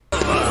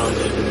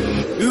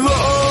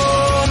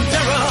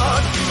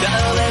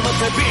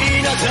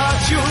途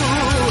中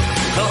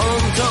本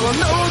当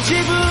の自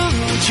分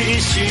自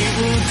身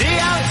出会う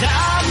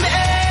ため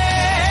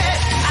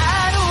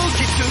歩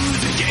き続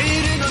け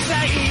るの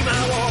さ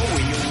今を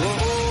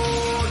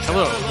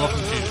Hello, and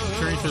welcome to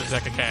Journey Through the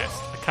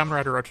Decacast, a Kamen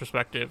Rider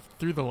retrospective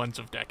through the lens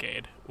of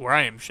Decade, where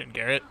I am Shin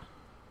Garrett.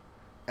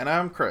 And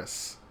I'm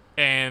Chris.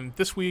 And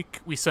this week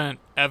we sent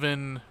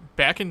Evan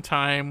back in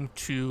time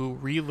to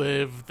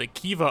relive the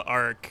Kiva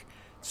arc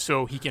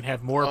so he can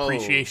have more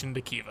appreciation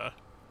to Kiva.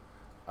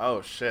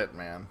 Oh shit,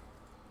 man.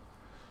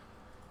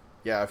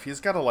 Yeah, if he's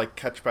gotta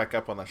catch back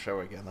up on the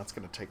show again, that's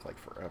gonna take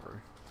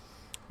forever.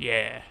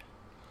 Yeah.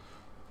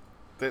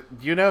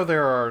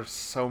 There are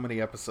so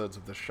many episodes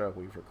of the show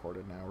we've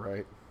recorded now,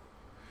 right?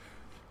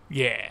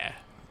 Yeah.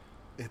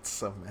 It's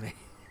so many.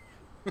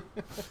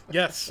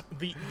 Yes,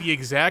 the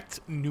exact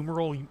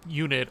numeral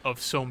unit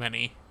of so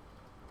many.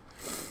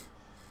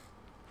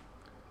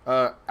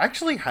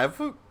 Actually, I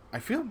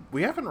feel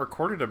we haven't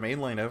recorded a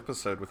mainline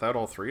episode without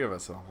all three of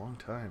us in a long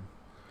time.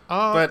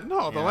 But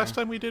no, the last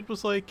time we did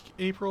was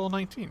April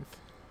 19th.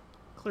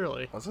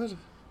 Clearly. Was it?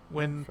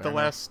 When Fair the enough.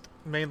 last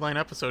mainline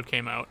episode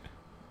came out.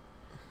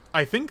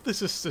 I think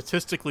this is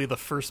statistically the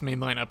first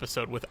mainline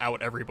episode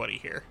without everybody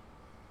here.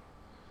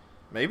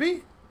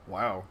 Maybe?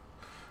 Wow.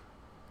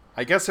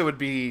 I guess it would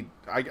be...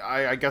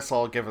 I guess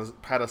I'll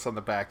pat us on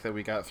the back that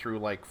we got through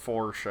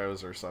 4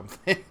 shows or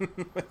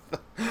something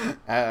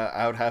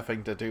without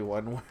having to do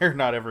one where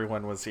not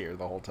everyone was here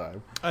the whole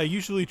time. I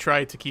usually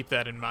try to keep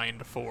that in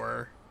mind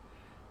for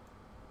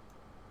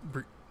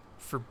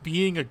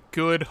being a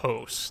good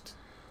host.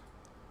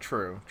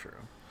 True.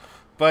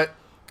 But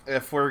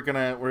if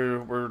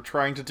we're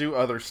trying to do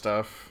other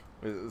stuff,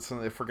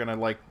 if we're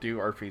gonna do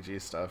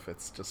RPG stuff,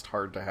 it's just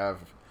hard to have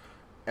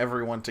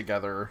everyone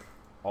together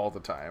all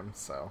the time,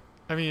 so.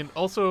 I mean,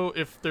 also,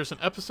 if there's an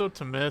episode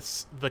to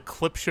miss, the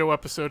clip show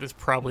episode is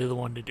probably the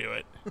one to do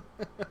it.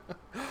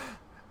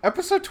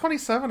 Episode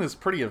 27 is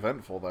pretty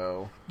eventful,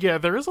 though. Yeah,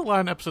 there is a lot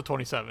in episode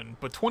 27,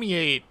 but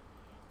 28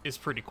 is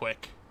pretty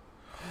quick.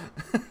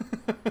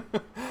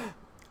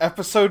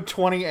 Episode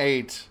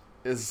 28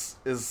 is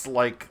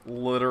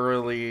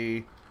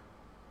literally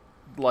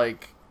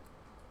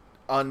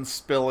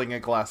unspilling a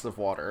glass of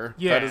water.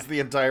 Yeah. That is the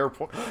entire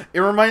point.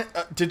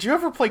 Did you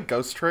ever play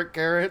Ghost Trick,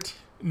 Garrett?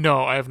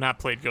 No, I have not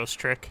played Ghost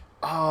Trick.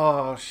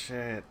 Oh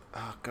shit.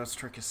 Oh, Ghost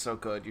Trick is so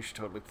good. You should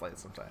totally play it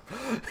sometime.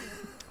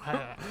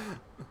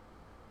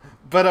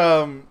 But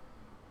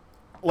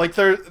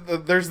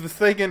there's the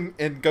thing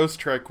in Ghost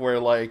Trick where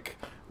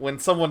when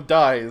someone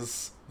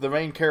dies, the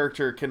main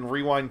character can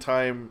rewind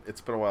time. It's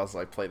been a while since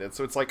I played it,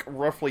 so it's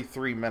roughly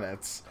 3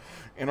 minutes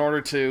in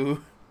order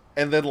to,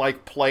 and then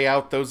play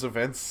out those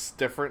events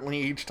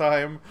differently each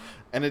time.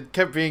 And it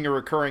kept being a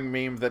recurring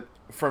meme that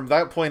from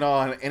that point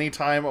on,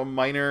 anytime a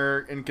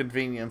minor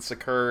inconvenience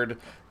occurred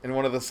in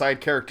one of the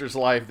side characters'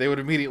 life, they would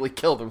immediately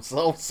kill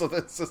themselves so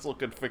that Sissel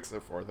could fix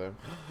it for them.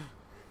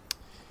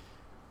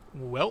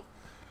 Well,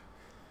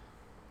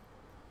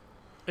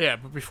 yeah,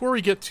 but before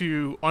we get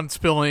to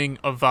unspilling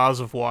a vase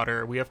of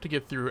water, we have to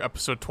get through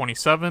episode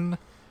 27,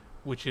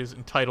 which is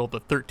entitled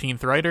The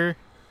 13th Rider,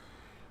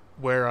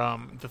 where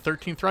the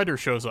 13th Rider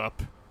shows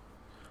up.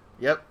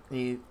 Yep,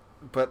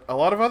 but a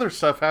lot of other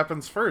stuff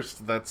happens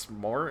first that's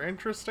more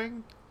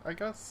interesting, I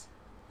guess.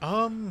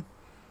 Kind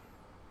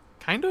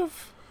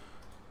of.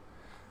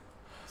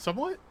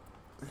 Somewhat.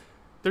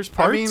 There's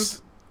parts. I mean,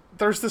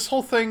 there's this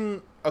whole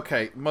thing...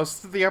 Okay,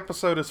 most of the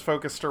episode is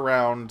focused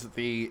around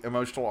the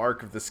emotional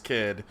arc of this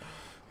kid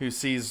who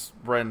sees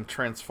Ren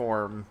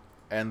transform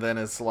and then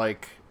is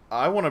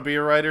I want to be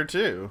a writer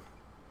too.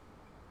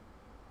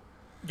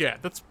 Yeah,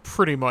 that's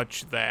pretty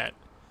much that.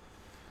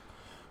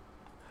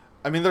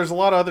 I mean, there's a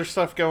lot of other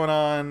stuff going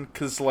on,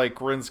 because,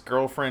 Ren's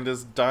girlfriend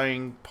is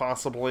dying,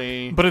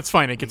 possibly. But it's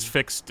fine, it gets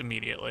fixed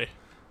immediately.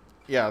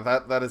 Yeah,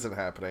 that isn't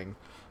happening.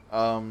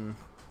 Also,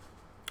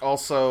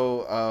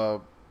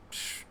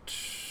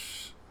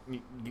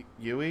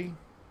 Yui?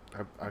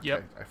 Okay,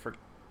 yep.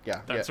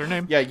 Yeah, That's her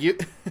name. Yeah,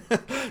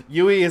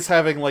 Yui is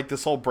having,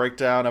 this whole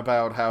breakdown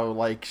about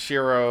how,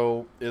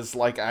 Shiro is,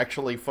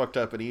 actually fucked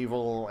up and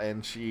evil,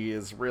 and she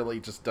is really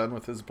just done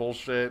with his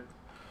bullshit.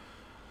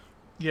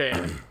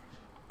 Yeah.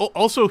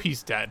 Also,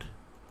 he's dead.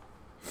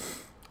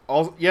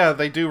 Yeah,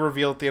 they do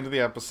reveal at the end of the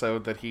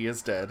episode that he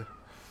is dead.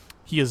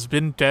 He has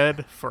been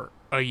dead for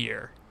a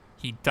year.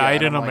 He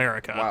died in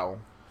America. Wow.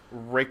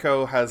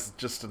 Reiko has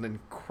just an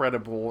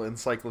incredible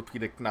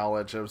encyclopedic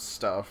knowledge of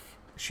stuff.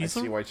 I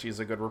see why she's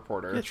a good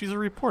reporter. Yeah, she's a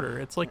reporter.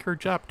 It's her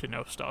job to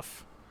know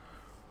stuff.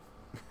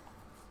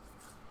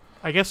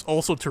 I guess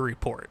also to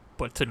report,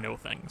 but to know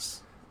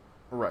things.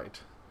 Right.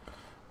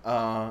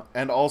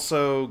 And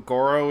also,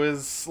 Goro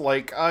is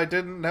I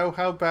didn't know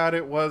how bad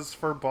it was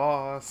for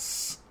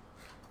Boss.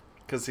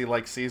 Because he,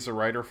 sees a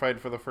Rider fight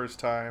for the first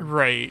time.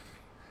 Right.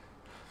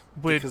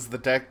 Because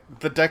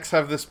the decks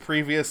have this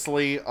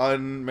previously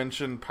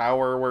unmentioned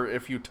power where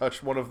if you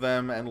touch one of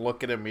them and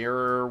look at a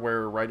mirror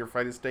where a Rider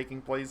fight is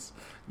taking place,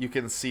 you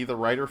can see the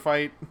Rider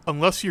fight.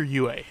 Unless you're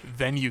UA,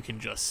 then you can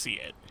just see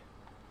it.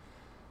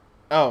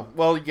 Oh,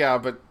 well, yeah,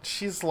 but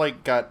she's,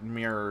 like, got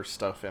mirror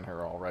stuff in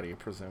her already,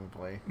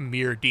 presumably.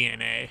 Mirror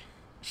DNA.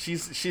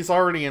 She's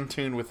already in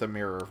tune with the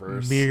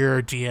Mirrorverse.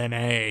 Mirror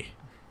DNA.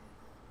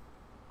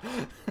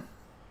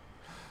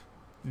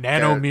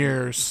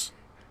 Nanomirrors.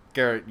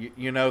 Garrett,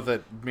 you know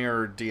that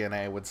mirror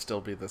DNA would still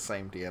be the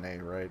same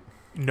DNA, right?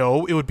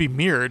 No, it would be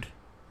mirrored.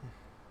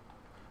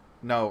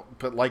 No,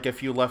 but, like,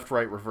 if you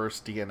left-right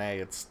reverse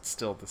DNA, it's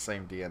still the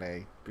same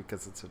DNA,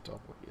 because it's a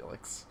double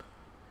helix.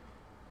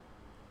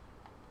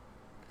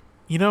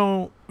 You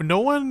know, no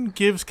one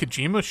gives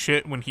Kojima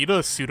shit when he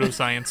does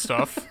pseudoscience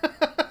stuff.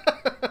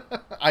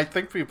 I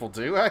think people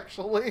do,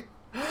 actually.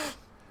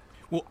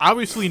 Well,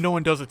 obviously no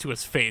one does it to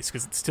his face,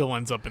 because it still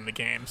ends up in the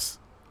games.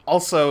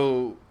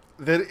 Also,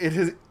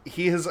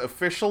 he has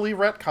officially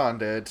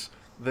retconned it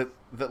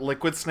that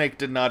Liquid Snake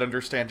did not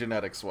understand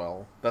genetics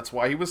well. That's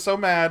why he was so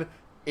mad.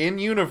 In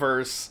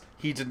universe,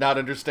 he did not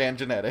understand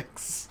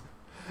genetics.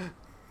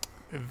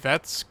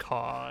 That's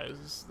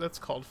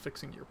called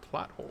fixing your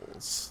plot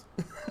holes.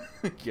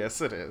 Yes,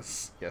 it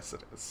is. Yes,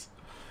 it is.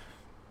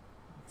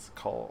 It's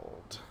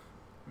called...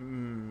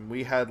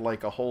 we had,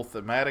 like, a whole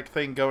thematic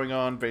thing going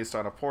on based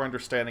on a poor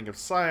understanding of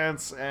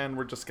science, and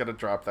we're just gonna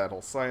drop that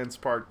whole science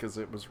part because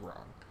it was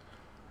wrong.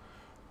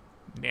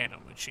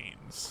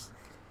 Nanomachines.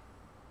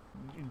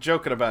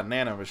 Joking about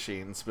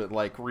nanomachines, but,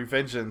 like,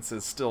 Revengeance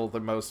is still the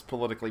most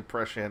politically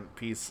prescient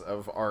piece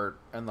of art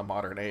in the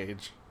modern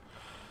age.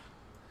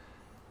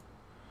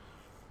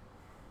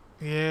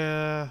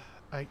 Yeah,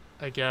 I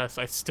guess.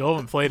 I still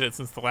haven't played it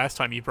since the last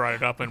time you brought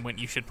it up and went,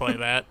 you should play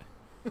that.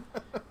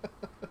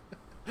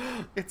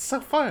 It's so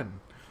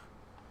fun.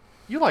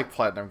 You like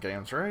Platinum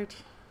games, right?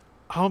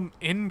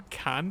 In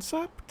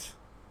concept?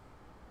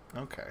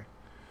 Okay.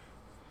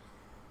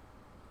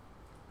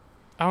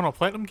 I don't know,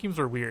 Platinum games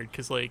are weird,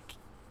 because, like,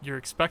 you're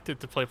expected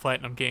to play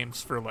Platinum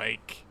games for,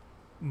 like,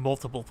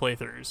 multiple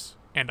playthroughs,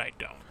 and I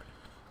don't.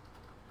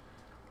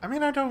 I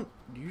mean, I don't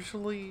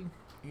usually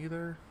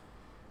either.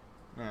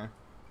 Eh.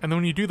 And then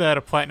when you do that,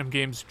 a Platinum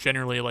game's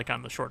generally, like,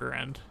 on the shorter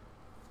end.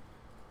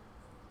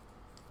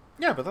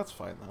 Yeah, but that's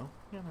fine, though.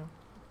 You know,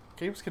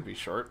 games can be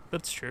short.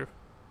 That's true.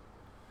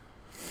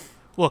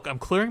 Look, I'm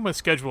clearing my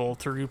schedule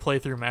to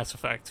replay through Mass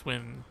Effect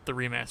when the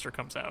remaster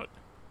comes out.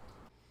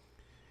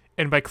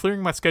 And by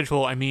clearing my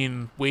schedule, I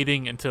mean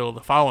waiting until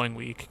the following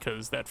week,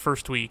 because that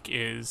first week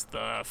is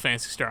the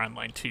Phantasy Star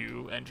Online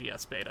 2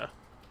 NGS beta.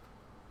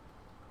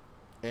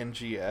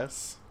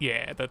 NGS?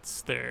 Yeah,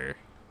 that's their...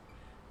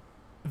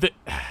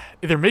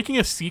 They're making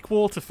a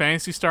sequel to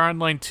Phantasy Star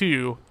Online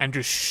 2 and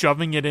just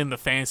shoving it in the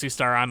Phantasy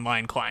Star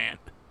Online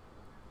client.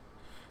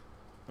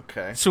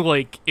 Okay. So,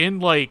 like, in,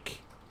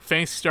 like,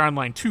 Phantasy Star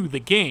Online 2, the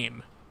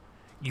game,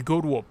 you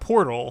go to a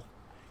portal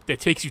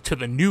that takes you to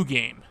the new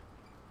game.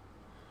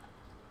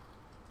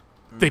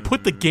 They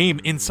put the game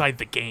inside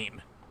the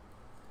game.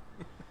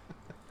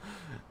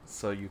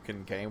 So you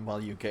can game while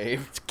you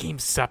game? It's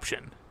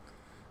gameception.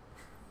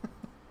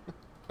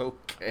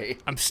 Okay.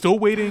 I'm still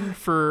waiting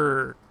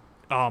for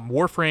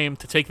Warframe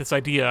to take this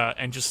idea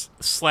and just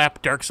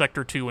slap Dark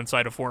Sector 2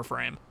 inside of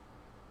Warframe.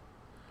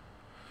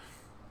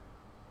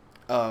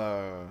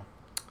 Huh.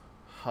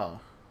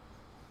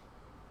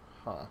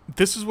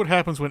 This is what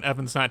happens when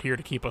Evan's not here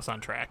to keep us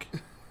on track.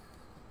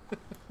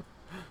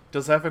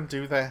 Does Evan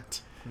do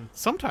that?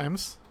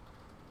 Sometimes.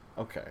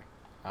 Okay.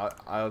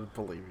 I'll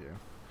believe you.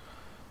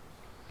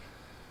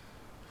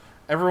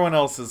 Everyone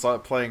else is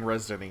playing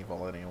Resident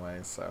Evil anyway,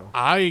 so...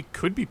 I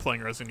could be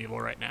playing Resident Evil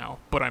right now,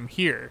 but I'm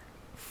here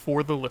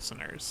for the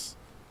listeners.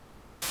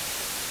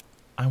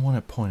 I want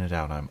it pointed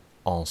out I'm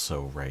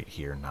also right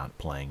here not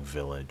playing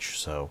Village,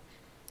 so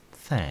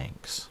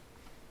thanks.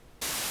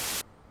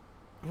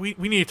 We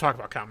need to talk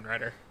about Kamen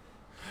Rider.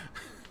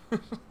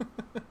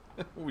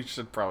 We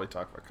should probably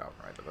talk about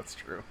Kamen Rider, that's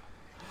true.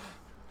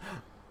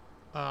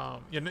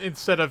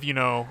 Instead of,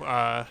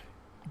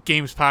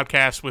 games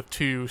podcast with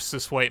two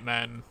cis white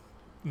men,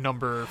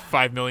 number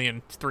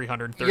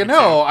 5,332,000. You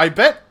know, I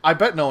bet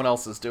no one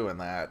else is doing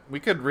that. We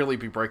could really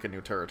be breaking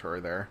new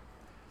territory there.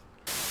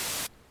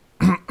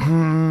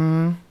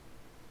 Karate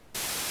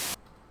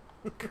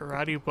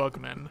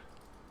Bugman.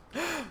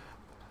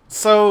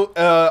 So,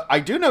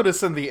 I do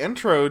notice in the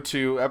intro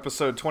to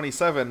episode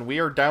 27, we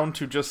are down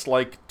to just,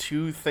 like,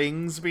 2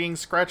 things being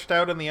scratched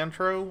out in the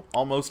intro.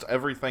 Almost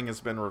everything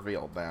has been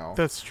revealed now.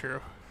 That's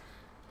true.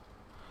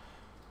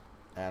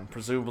 And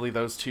presumably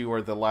those 2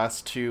 are the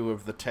last 2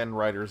 of the 10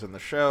 writers in the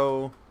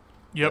show.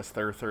 Yep. Yes,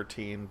 there are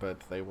 13,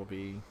 but they will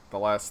be... The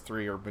last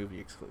 3 are movie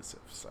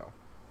exclusive, so...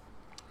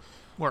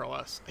 More or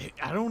less.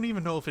 I don't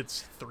even know if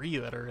it's 3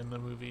 that are in the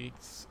movie.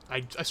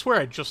 I swear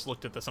I just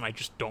looked at this and I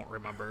just don't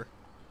remember.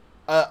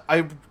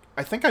 I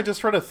think I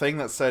just read a thing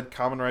that said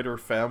Kamen Rider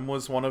Femme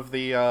was one of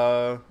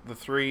the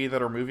 3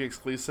 that are movie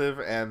exclusive,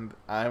 and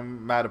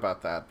I'm mad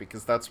about that,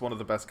 because that's one of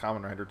the best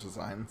Kamen Rider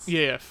designs.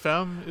 Yeah,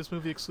 Femme is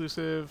movie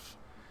exclusive.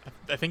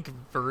 I think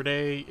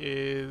Verde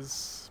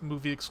is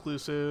movie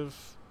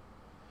exclusive.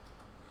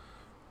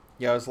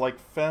 Yeah, it was like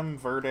Femme,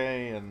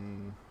 Verde,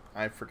 and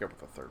I forget what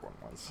the third one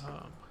was.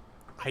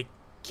 I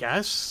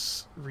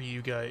guess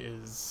Ryuga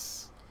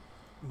is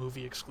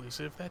movie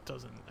exclusive. That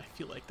doesn't. I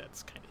feel like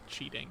that's kind of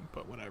cheating,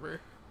 but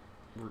whatever.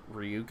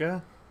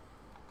 Ryuga?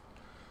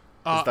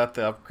 Is that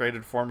the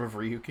upgraded form of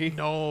Ryuki?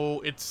 No,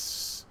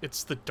 it's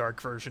the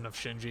dark version of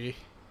Shinji.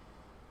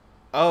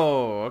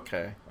 Oh,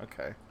 okay.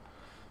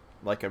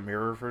 Like a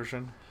mirror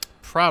version?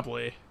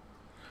 Probably.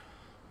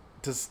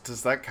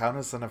 Does that count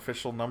as an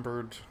official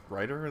numbered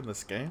writer in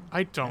this game?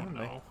 I don't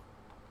know.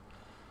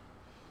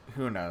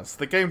 Who knows?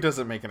 The game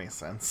doesn't make any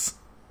sense.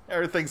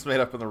 Everything's made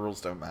up and the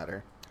rules don't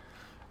matter.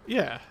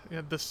 Yeah.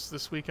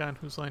 This week on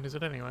Whose Line Is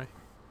It Anyway?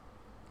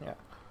 Yeah.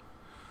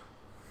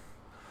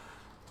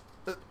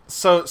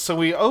 So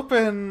we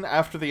open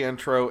after the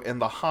intro in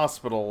the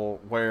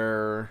hospital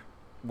where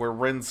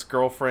Rin's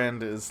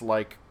girlfriend is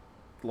like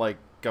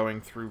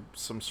going through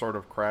some sort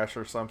of crash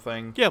or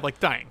something. Yeah, like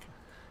dying.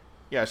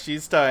 Yeah,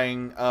 she's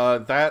dying.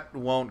 That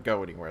won't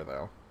go anywhere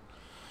though.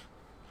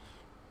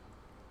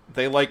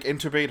 They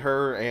intubate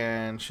her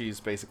and she's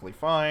basically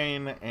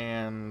fine,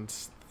 and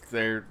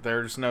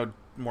there's no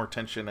more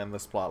tension in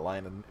this plot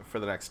line for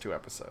the next 2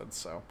 episodes.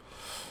 So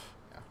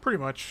Pretty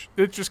much.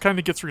 It just kind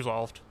of gets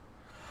resolved.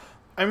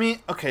 I mean,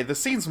 okay, the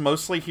scene's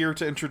mostly here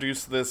to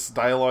introduce this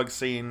dialogue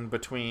scene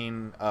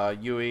between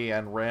Yui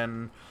and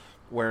Rin,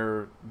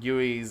 where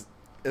Yui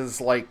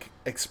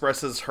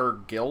expresses her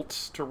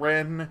guilt to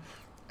Rin,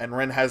 and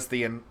Rin has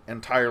the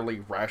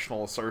entirely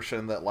rational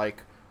assertion that,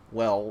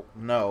 well,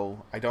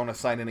 no, I don't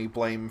assign any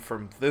blame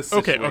from this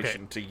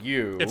situation to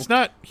you.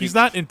 He's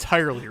not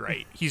entirely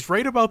right. He's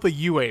right about the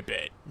Yui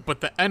bit, but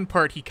the end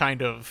part he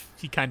kind of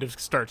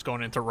starts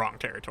going into wrong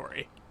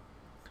territory.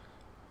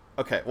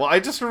 Okay, well,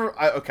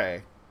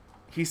 okay.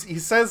 He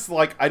says,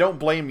 I don't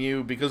blame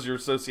you because you're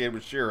associated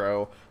with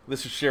Shiro.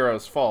 This is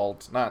Shiro's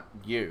fault, not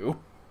you.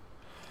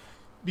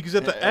 Because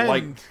at the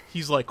end,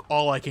 he's like,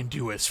 all I can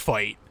do is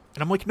fight.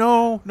 And I'm like,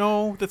 no,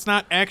 that's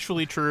not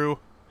actually true.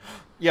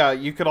 Yeah,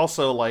 you could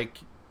also,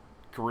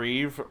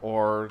 grieve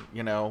or,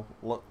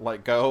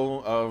 let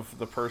go of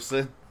the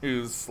person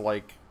who's,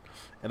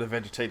 in a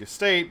vegetative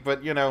state.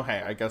 But,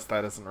 hey, I guess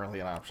that isn't really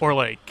an option.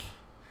 Or,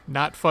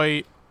 not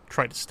fight,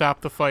 try to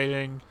stop the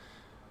fighting,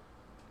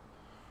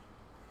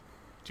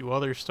 do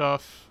other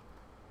stuff.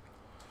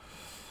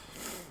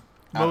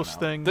 Most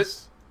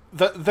things.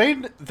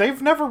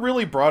 They've never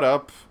really brought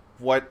up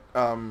what,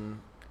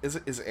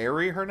 is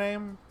Eri her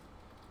name?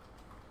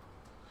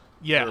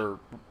 Yeah. Or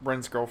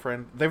Ren's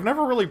girlfriend. They've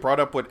never really brought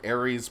up what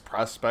Eri's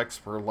prospects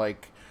for,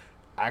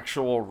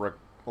 actual,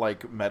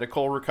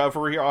 medical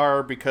recovery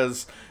are,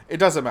 because it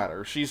doesn't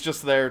matter. She's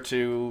just there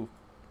to,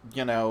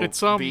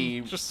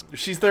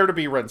 she's there to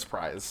be Ren's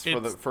prize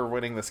for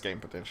winning this game,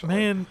 potentially.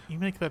 Man, you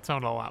make that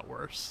sound a lot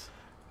worse.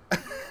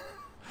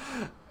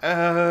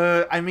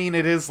 I mean,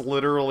 it is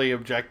literally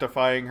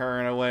objectifying her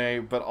in a way,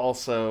 but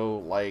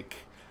also,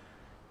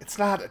 it's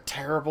not a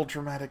terrible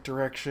dramatic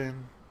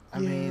direction. I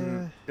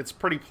mean, it's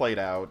pretty played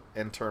out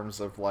in terms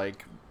of,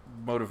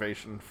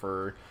 motivation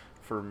for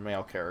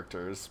male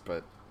characters,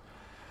 but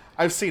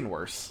I've seen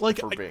worse, for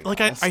being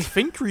honest. I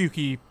think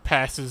Ryuki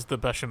passes the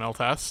Bechamel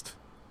test.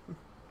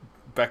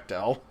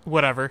 Bechdel.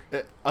 Whatever.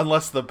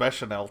 Unless the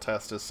Bechamel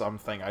test is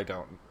something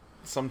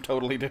some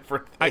totally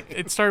different thing.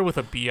 It started with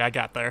a B, I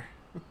got there.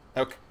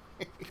 Okay.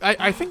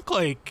 I think,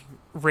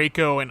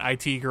 Reiko and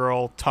IT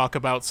Girl talk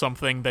about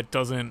something that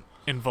doesn't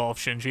involve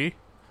Shinji.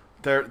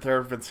 There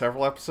have been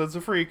several episodes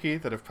of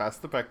Ryuki that have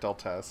passed the Bechdel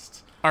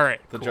test. All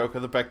right. The joke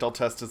of the Bechdel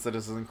test is that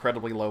it's an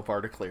incredibly low bar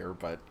to clear,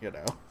 but,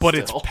 But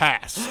still. it's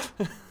passed.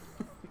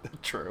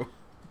 True.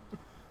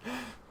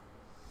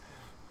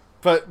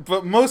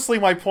 But mostly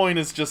my point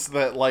is just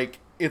that,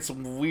 it's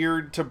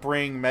weird to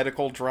bring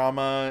medical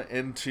drama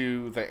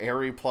into the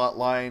Eri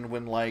plotline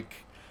when,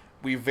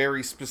 we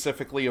very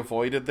specifically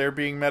avoided there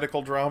being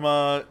medical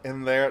drama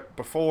in there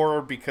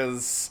before,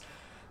 because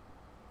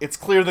it's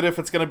clear that if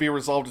it's going to be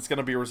resolved, it's going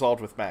to be resolved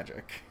with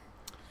magic.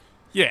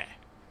 Yeah.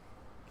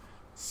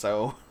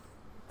 So,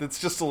 it's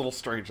just a little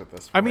strange at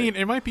this point. I mean,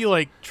 it might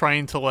be,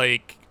 trying to,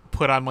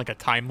 put on, a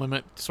time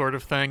limit sort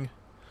of thing.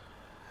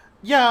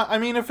 Yeah, I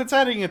mean, if it's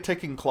adding a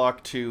ticking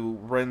clock to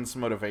Ren's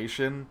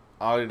motivation,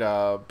 I'd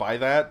buy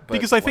that. But,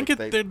 because I think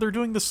they're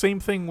doing the same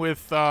thing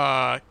with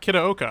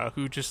Kitaoka,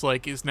 who just,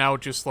 is now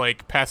just,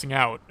 passing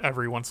out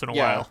every once in a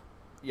while.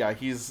 Yeah,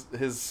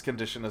 his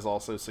condition is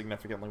also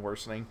significantly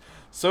worsening.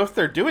 So if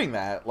they're doing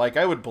that,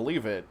 I would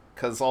believe it,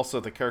 because also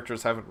the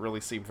characters haven't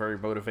really seemed very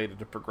motivated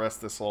to progress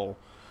this whole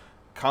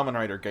Kamen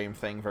Rider game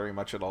thing very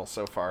much at all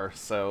so far.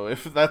 So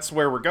if that's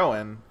where we're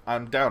going,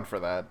 I'm down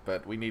for that,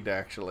 but we need to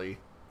actually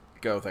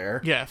go there.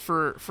 Yeah,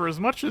 for as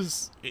much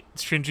as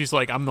Shinji's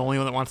I'm the only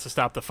one that wants to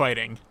stop the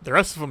fighting, the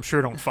rest of them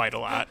sure don't fight a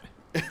lot.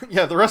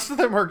 Yeah, the rest of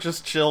them are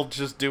just chill,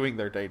 just doing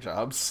their day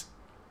jobs.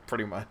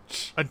 Pretty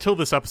much. Until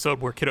this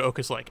episode where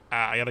Kitaoka's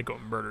I gotta go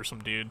murder some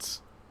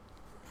dudes.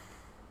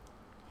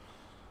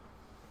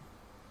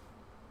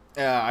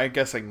 Yeah, I'm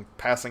guessing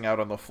passing out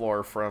on the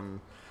floor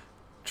from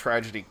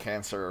tragedy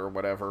cancer or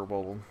whatever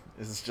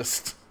is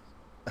just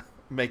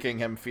making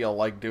him feel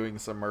like doing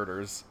some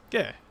murders.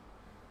 Yeah.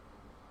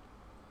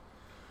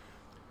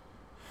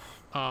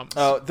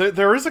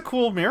 There is a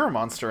cool mirror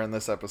monster in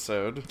this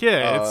episode.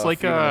 Yeah, it's like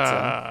few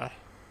minutes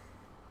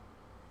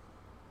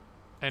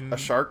and in. A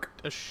shark.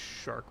 A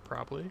shark,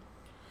 probably.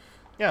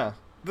 Yeah,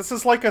 this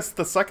is like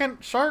the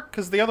second shark,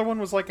 because the other one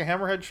was like a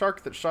hammerhead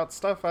shark that shot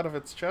stuff out of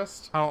its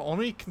chest. Oh, let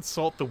me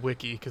consult the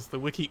wiki, because the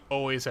wiki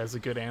always has a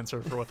good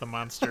answer for what the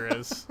monster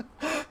is.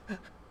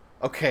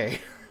 Okay.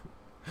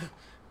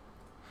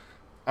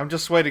 I'm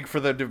just waiting for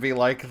them to be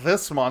like,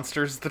 this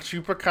monster's the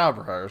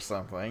Chupacabra or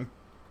something.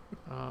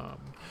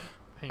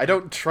 I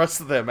don't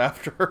trust them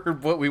after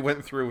what we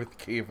went through with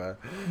Kiva.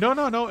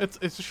 No, it's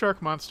a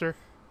shark monster.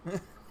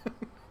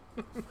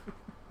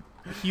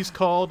 He's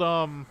called,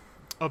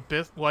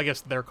 Abyss... Well, I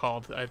guess they're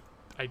called... I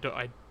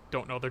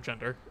don't know their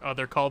gender.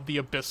 They're called the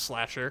Abyss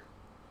Slasher.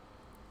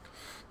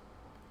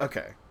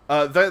 Okay.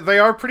 They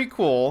are pretty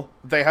cool.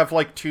 They have,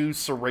 like, 2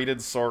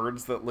 serrated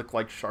swords that look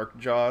like shark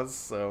jaws,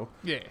 so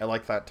Yeah. I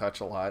like that touch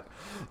a lot.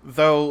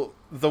 Though,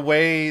 the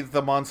way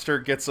the monster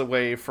gets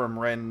away from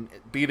Ren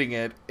beating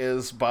it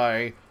is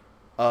by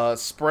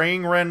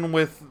spraying Ren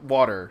with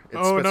water.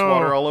 It spits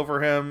water all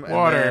over him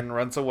and then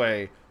runs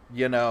away.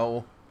 You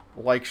know,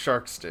 like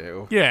sharks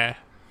do. Yeah.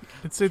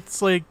 It's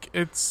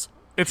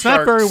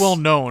not very well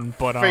known,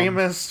 but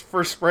famous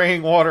for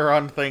spraying water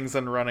on things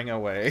and running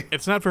away.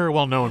 It's not very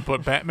well known,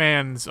 but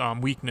Batman's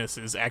weakness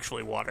is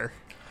actually water.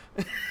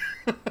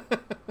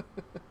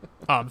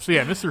 So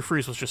yeah, Mr.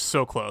 Freeze was just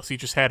so close. He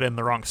just had it in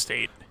the wrong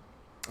state.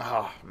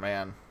 Oh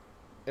man,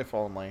 if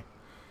only.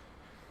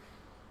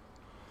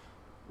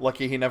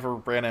 Lucky he never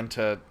ran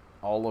into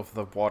all of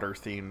the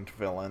water-themed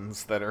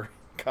villains that are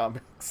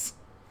comics.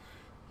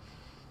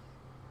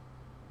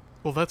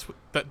 Well,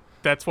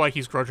 that's why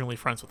he's grudgingly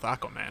friends with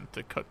Aquaman,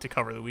 to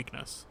cover the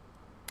weakness.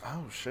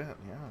 Oh shit,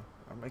 yeah.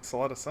 That makes a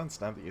lot of sense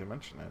now that you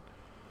mention it.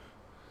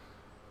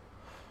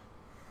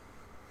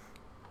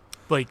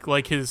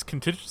 Like his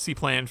contingency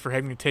plan for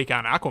having to take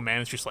on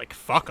Aquaman is just like,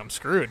 fuck, I'm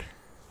screwed.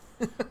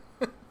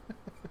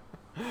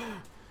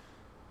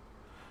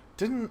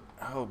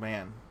 Oh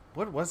man,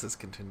 what was his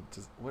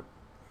contingency? What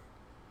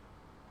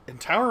in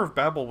Tower of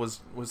Babel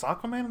was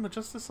Aquaman in the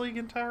Justice League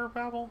in Tower of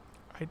Babel?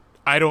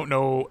 I don't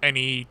know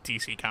any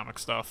DC comic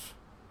stuff.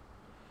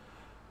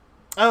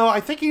 Oh, I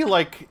think he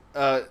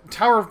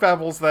Tower of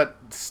Babel's that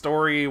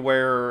story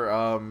where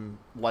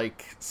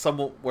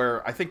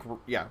where I think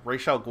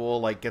Ra's al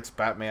Ghul gets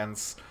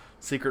Batman's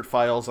secret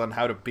files on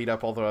how to beat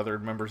up all the other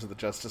members of the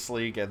Justice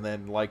League, and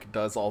then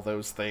does all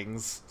those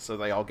things so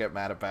they all get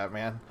mad at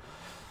Batman.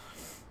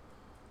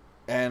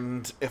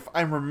 And if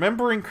I'm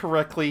remembering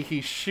correctly,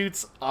 he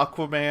shoots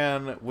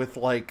Aquaman with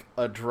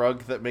a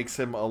drug that makes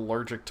him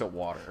allergic to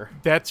water.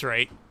 That's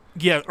right.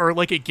 Yeah, or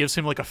it gives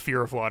him a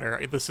fear of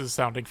water. This is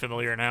sounding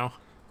familiar now.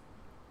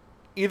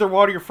 Either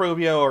water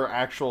phobia or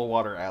actual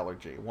water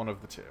allergy. One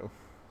of the two.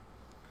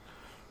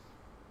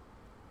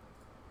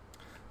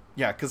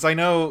 Yeah, because I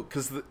know...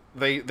 Because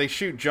they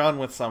shoot John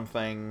with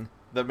something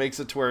that makes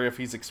it to where if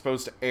he's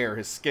exposed to air,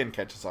 his skin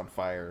catches on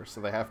fire. So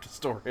they have to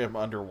store him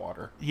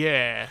underwater.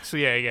 Yeah, so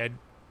yeah.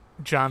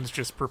 John's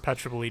just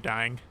perpetually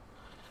dying.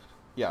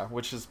 Yeah,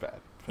 which is bad.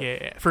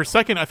 Yeah, for a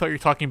second I thought you were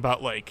talking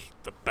about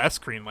the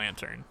best Green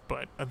Lantern,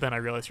 but then I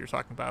realized you were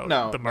talking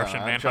about the Martian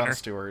Manhunter. John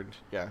Stewart.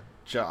 Yeah,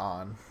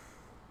 John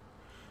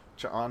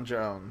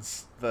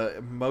Jones,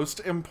 the most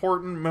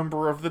important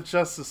member of the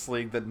Justice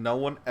League that no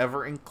one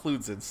ever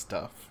includes in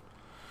stuff.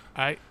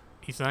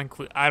 He's not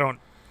included.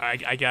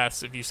 I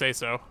guess if you say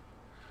so.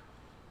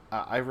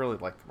 I really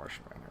like the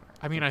Martian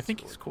Manhunter. I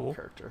think he's cool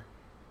character.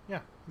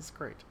 Yeah, he's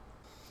great.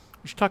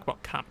 We should talk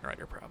about Kamen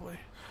Rider probably.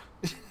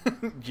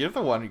 You're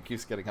the one who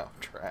keeps getting off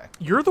track.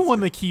 You're the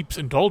one that keeps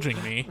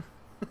indulging me.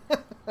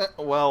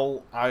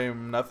 Well,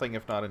 I'm nothing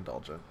if not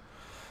indulgent.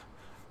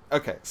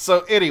 Okay,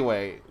 so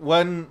anyway,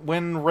 when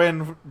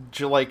Ren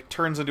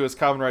turns into his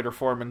Kamen Rider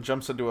form and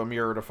jumps into a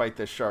mirror to fight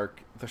this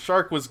shark, the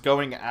shark was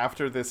going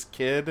after this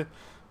kid,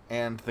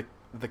 and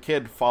the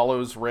kid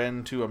follows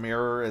Ren to a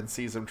mirror and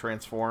sees him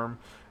transform,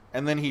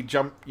 and then he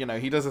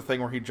does a thing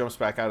where he jumps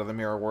back out of the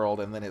mirror world,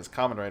 and then his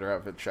Kamen Rider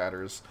outfit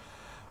shatters.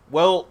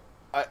 Well,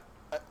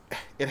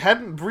 it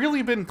hadn't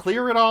really been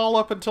clear at all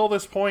up until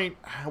this point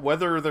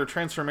whether their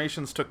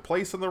transformations took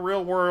place in the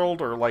real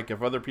world or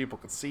if other people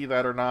could see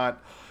that or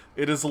not.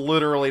 It has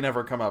literally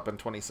never come up in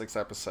 26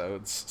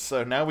 episodes.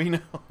 So now we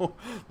know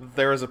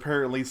there is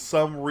apparently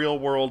some real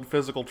world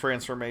physical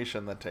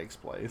transformation that takes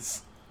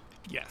place.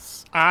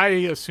 Yes. I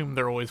assume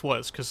there always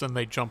was, because then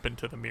they jump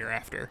into the mirror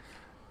after.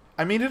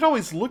 It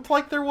always looked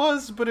like there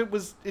was, but it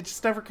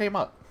just never came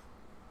up.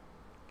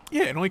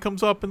 Yeah, it only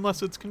comes up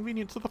unless it's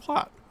convenient to the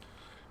plot.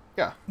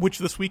 Yeah. Which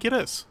this week it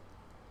is.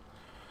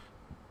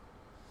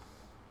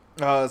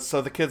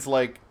 So the kid's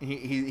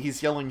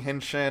he's yelling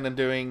Henshin and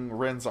doing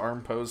Ren's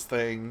arm pose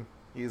thing.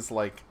 He's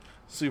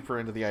super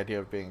into the idea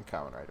of being a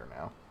Kamen Rider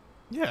now.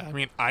 Yeah,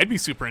 I'd be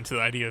super into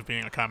the idea of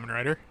being a Kamen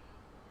Rider.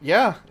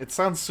 Yeah, it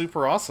sounds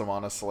super awesome,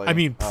 honestly.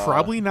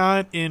 Probably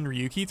not in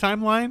Ryuki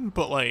timeline,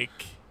 but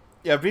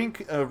yeah, being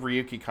a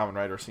Ryuki Kamen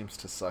Rider seems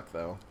to suck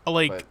though.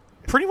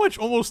 Pretty much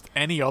almost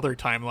any other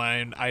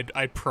timeline,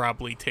 I'd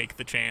probably take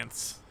the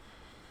chance.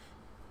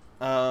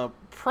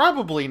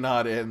 Probably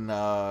not in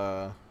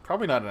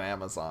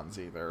Amazon's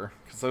either,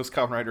 because those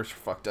Kamen Riders are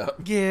fucked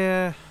up.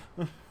 Yeah.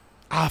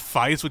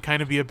 Faiz would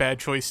kind of be a bad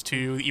choice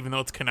too, even though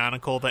it's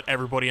canonical that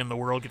everybody in the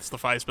world gets the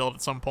Faiz belt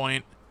at some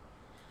point.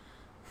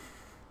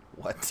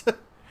 What?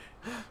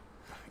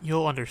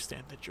 You'll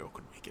understand the joke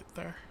when we get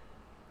there.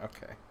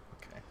 Okay.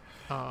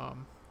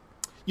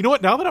 You know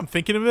what? Now that I'm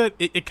thinking of it,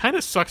 it kind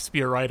of sucks to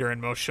be a writer in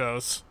most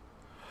shows.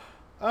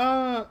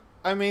 I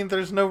mean,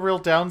 there's no real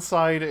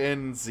downside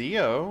in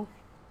Zio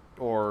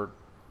or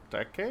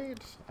Decade.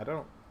 I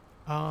don't.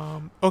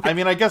 Okay. I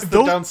mean, I guess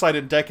the downside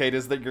in Decade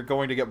is that you're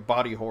going to get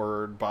body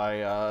horrored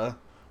by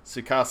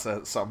Tsukasa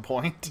at some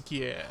point.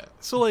 Yeah.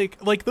 So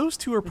like those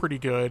two are pretty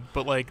good,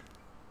 but like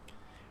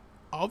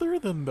other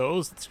than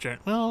those, it's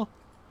well,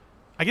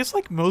 I guess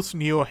like most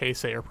Neo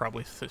Heisei are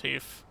probably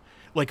safe.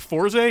 Like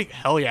Forze,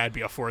 hell yeah, I'd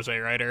be a Forze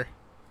writer.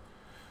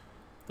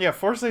 Yeah,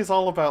 Forze's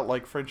all about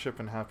like friendship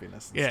and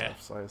happiness and Yeah.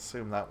 stuff, so I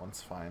assume that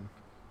one's fine.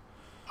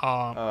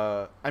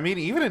 Um, I mean,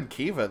 even in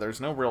Kiva, there's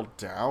no real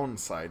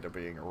downside to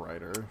being a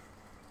writer.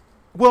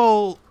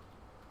 Well,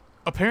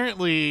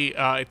 apparently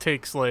it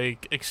takes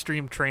like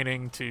extreme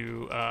training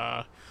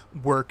to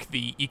work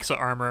the Ixa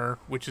armor,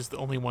 which is the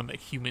only one that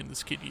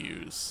humans could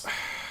use.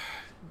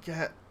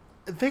 Yeah,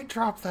 they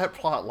dropped that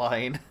plot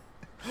line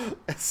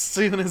as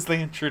soon as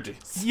they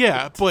introduced.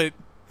 Yeah, but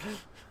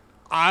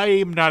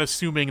I'm not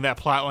assuming that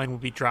plotline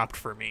would be dropped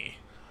for me.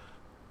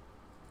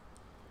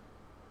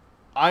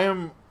 I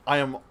am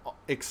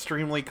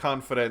extremely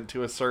confident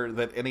to assert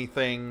that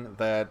anything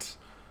that...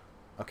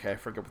 Okay, I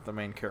forget what the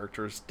main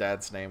character's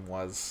dad's name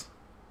was.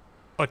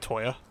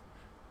 Otoya.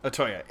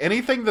 Otoya.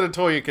 Anything that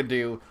Otoya can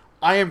do,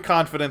 I am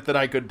confident that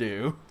I could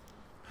do.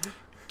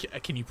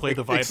 Can you play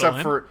the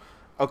violin?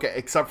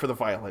 Except for the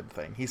violin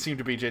thing. He seemed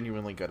to be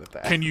genuinely good at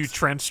that. Can you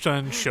trench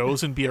on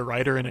shows and be a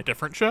writer in a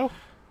different show?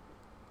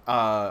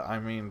 I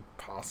mean,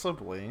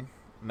 possibly.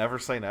 Never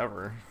say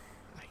never.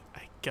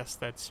 I guess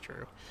that's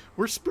true.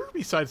 We're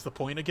besides the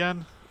point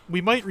again. We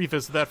might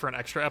revisit that for an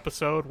extra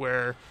episode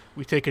where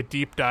we take a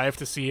deep dive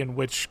to see in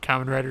which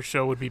Kamen Rider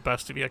show would be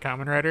best to be a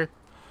Kamen Rider.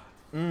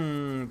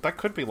 That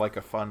could be like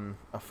a fun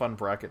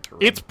bracket to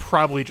run. It's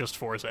probably just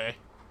Forze.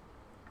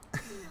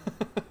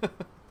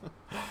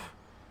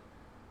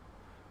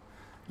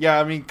 Yeah,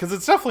 I mean, because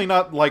it's definitely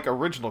not like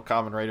original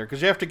Kamen Rider,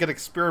 because you have to get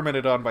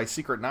experimented on by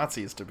secret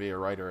Nazis to be a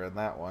writer in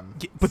that one.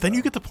 Yeah, but then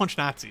you get to punch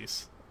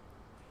Nazis.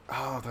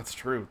 Oh, that's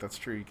true. That's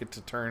true. You get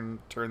to turn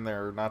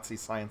their Nazi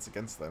science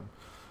against them.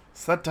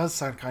 So that does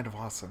sound kind of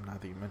awesome now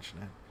that you mention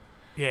it.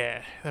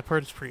 Yeah, that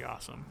part is pretty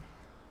awesome.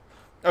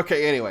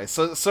 Okay, anyway,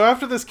 so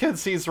after this kid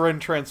sees Ren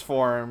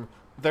transform,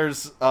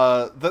 there's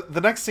the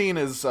next scene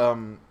is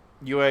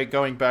Yue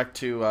going back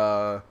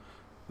to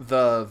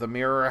the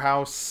mirror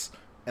house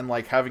and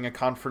like having a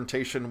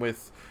confrontation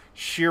with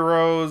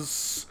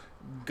Shiro's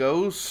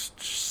ghost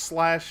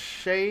 /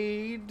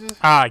 shade.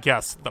 Ah,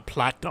 yes, the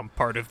plot dump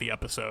part of the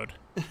episode.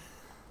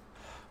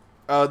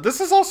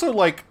 This is also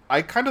like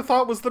I kind of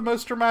thought was the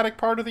most dramatic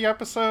part of the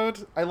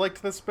episode. I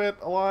liked this bit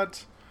a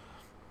lot.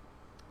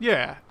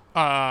 Yeah.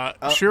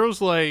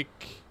 Shiro's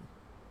like,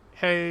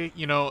 hey,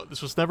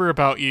 this was never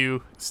about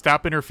you.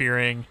 Stop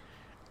interfering.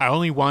 I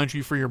only wanted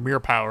you for your mirror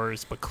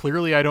powers, but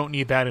clearly I don't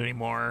need that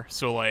anymore.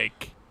 So,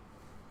 like,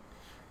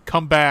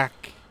 come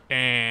back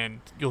and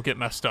you'll get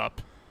messed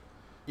up.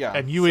 Yeah.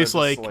 And Yue's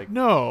like,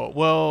 no,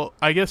 well,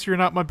 I guess you're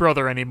not my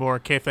brother anymore.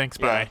 Okay, thanks,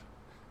 bye.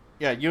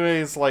 Yeah,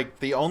 Yue's like,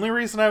 the only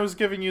reason I was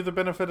giving you the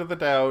benefit of the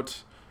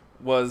doubt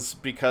was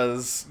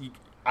because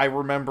I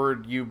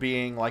remembered you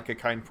being like a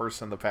kind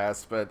person in the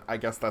past, but I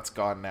guess that's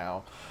gone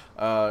now.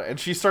 And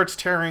she starts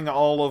tearing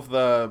all of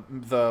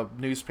the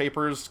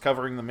newspapers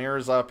covering the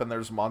mirrors up, and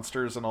there's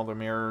monsters in all the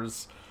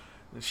mirrors.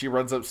 She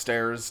runs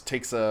upstairs,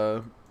 takes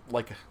a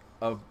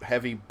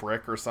heavy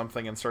brick or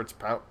something, and starts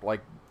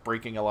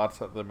breaking a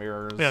lot of the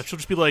mirrors. Yeah, she'll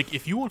just be like,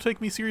 if you won't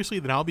take me seriously,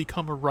 then I'll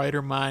become a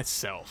writer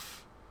myself.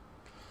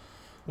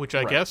 Which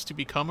I guess to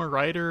become a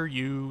writer,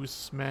 you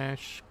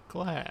smash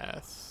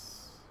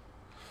glass.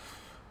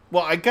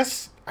 Well, I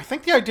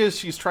think the idea is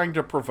she's trying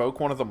to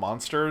provoke one of the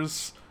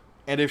monsters,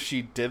 and if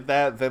she did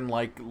that, then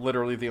like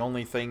literally the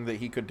only thing that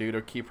he could do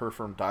to keep her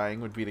from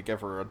dying would be to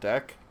give her a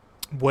deck.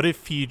 What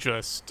if he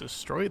just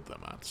destroyed the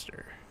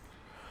monster?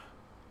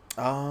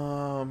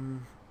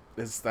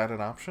 Is that an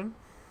option?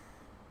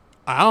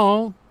 I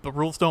don't know. The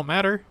rules don't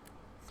matter.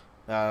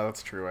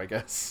 That's true, I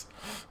guess.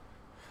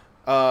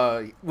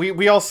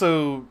 We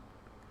also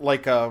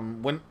like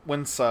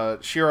when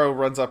Shiro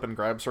runs up and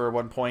grabs her at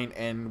one point,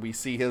 and we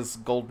see his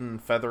golden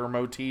feather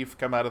motif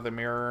come out of the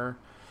mirror,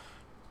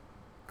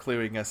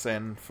 cluing us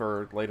in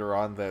for later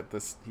on that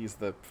he's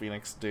the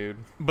Phoenix dude.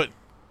 But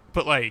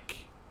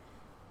like,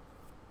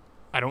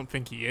 I don't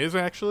think he is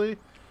actually.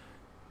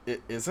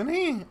 Isn't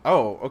he?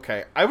 Oh,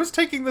 okay. I was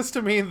taking this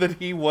to mean that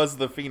he was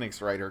the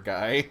Phoenix Rider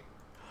guy.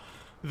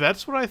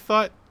 That's what I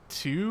thought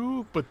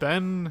too, but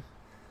then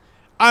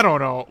I don't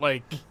know,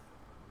 like,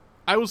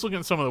 I was looking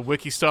at some of the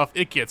wiki stuff.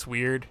 It gets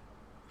weird.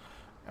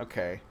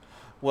 Okay.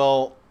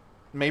 Well,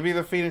 maybe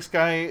the Phoenix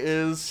guy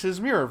is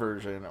his mirror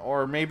version,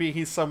 or maybe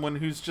he's someone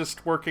who's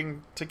just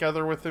working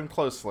together with him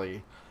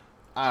closely.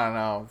 I don't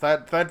know.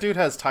 That dude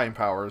has time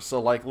powers,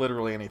 so like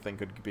literally anything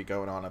could be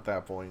going on at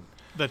that point.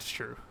 That's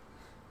true.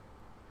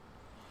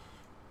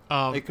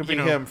 It could be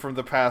him from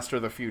the past or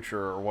the future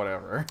or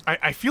whatever.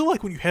 I feel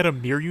like when you had a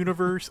mirror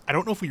universe, I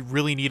don't know if we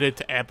really needed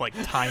to add like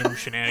time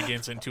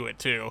shenanigans into it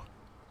too.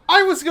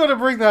 I was going to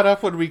bring that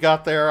up when we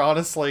got there,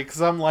 honestly,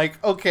 because I'm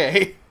like,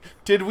 okay,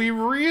 did we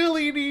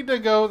really need to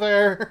go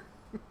there?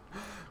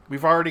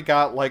 We've already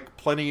got like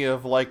plenty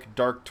of like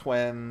Dark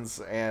Twins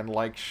and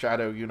like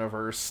Shadow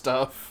Universe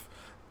stuff.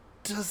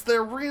 Does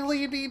there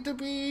really need to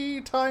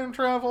be time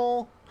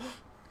travel?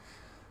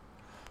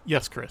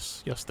 Yes,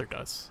 Chris. Yes, there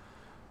does.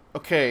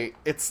 Okay,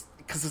 it's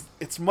because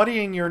it's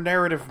muddying your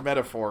narrative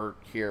metaphor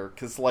here.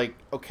 Because like,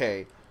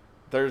 okay,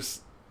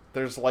 there's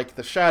like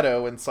the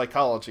shadow in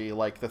psychology,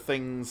 like the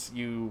things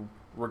you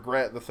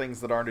regret, the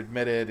things that aren't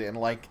admitted, and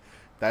like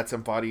that's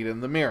embodied in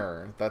the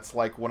mirror. That's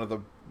like one of the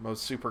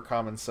most super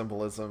common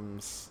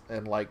symbolisms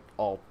in like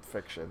all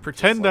fiction.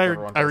 Pretend like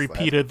I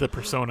repeated the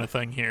Persona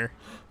thing here.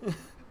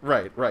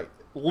 Right.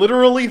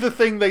 Literally the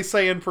thing they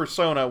say in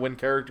Persona when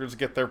characters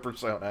get their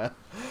persona.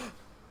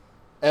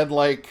 And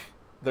like,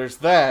 there's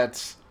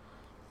that.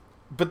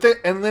 But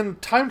then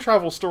time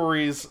travel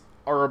stories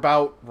are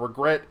about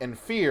regret and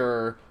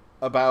fear,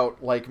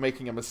 about like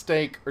making a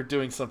mistake or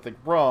doing something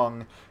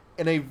wrong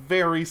in a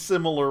very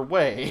similar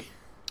way.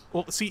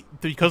 Well, see,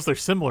 because they're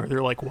similar,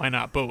 they're like, why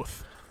not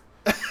both?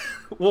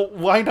 Well,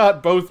 why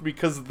not both?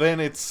 Because then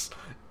it's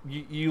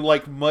you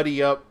like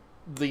muddy up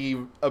the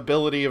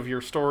ability of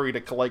your story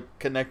to like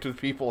connect with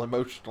people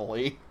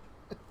emotionally.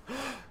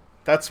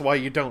 That's why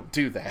you don't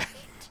do that.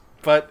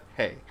 But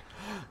hey,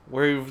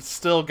 we've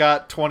still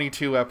got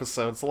 22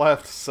 episodes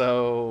left,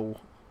 so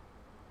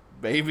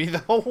maybe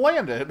they'll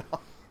land it.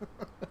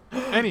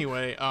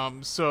 Anyway,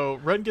 so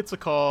Ren gets a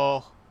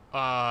call.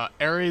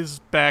 Ares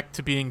back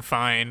to being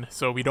fine,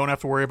 so we don't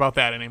have to worry about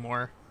that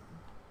anymore.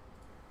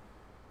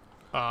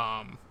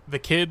 The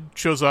kid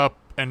shows up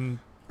and,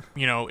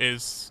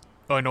 is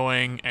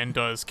annoying and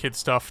does kid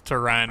stuff to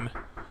Ren.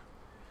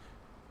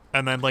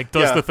 And then,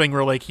 does the thing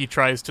where, he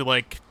tries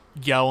to,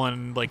 yell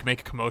and,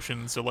 make a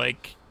commotion, so,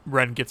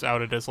 Ren gets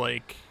outed as,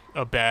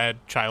 a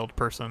bad child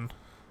person.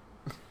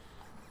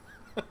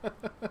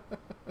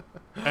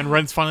 And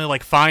Ren's finally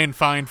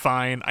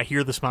fine, I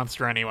hear this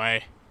monster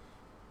anyway.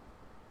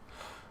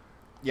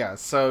 Yeah,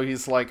 so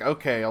he's like,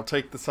 okay, I'll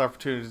take this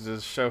opportunity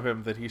to show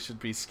him that he should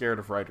be scared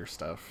of Rider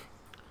stuff.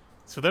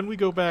 So then we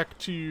go back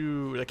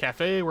to the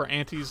cafe where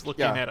Auntie's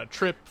looking at a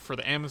trip for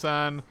the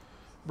Amazon.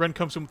 Ren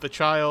comes in with the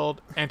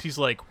child. Auntie's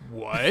like,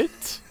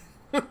 what?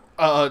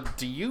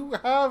 Do you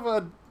have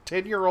a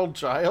 10-year-old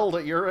child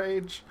at your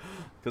age?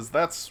 Because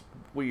that's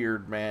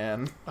weird,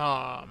 man.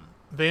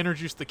 They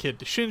introduce the kid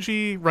to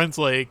Shinji. Ren's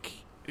like,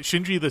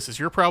 Shinji, this is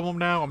your problem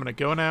now. I'm going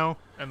to go now.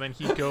 And then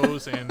he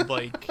goes and,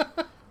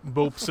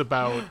 mopes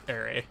about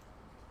Eri.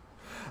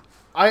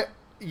 I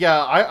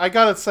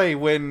gotta say,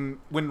 when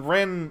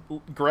Ren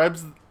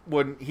grabs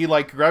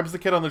the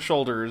kid on the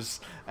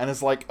shoulders and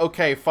is like,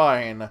 okay,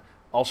 fine,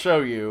 I'll show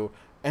you,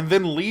 and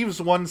then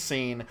leaves one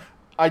scene,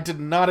 I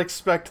did not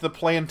expect the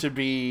plan to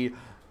be,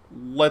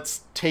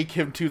 let's take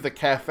him to the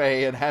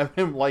cafe and have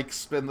him,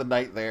 spend the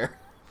night there.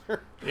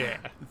 Yeah.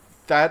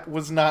 That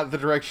was not the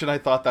direction I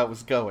thought that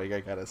was going, I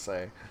gotta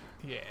say.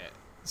 Yeah.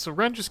 So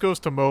Ren just goes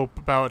to mope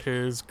about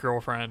his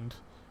girlfriend,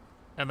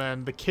 and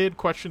then the kid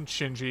questions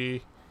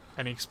Shinji,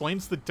 and he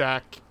explains the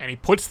deck, and he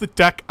puts the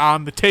deck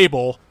on the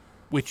table,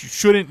 which you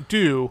shouldn't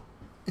do,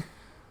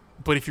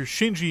 but if you're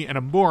Shinji and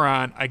a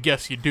moron, I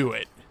guess you do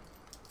it.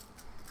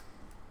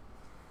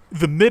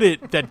 The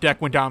minute that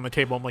deck went down on the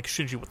table, I'm like,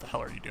 Shinji, what the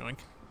hell are you doing?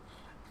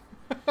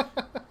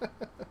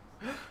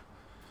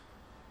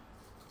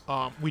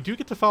 We do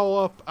get to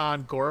follow up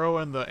on Goro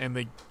and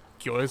the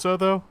Gyoza,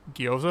 though.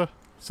 Gyoza.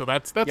 So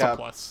that's a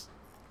plus.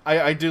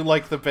 I do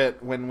like the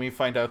bit when we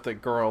find out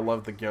that Goro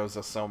loved the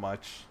gyoza so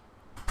much.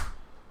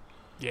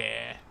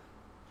 Yeah.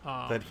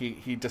 That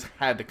he just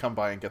had to come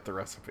by and get the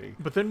recipe.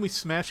 But then we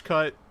smash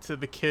cut to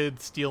the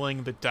kid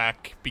stealing the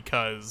deck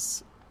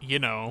because,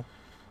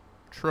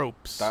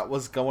 tropes. That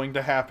was going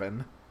to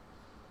happen.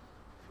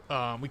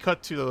 We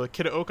cut to the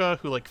Kitaoka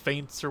who,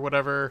 faints or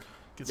whatever.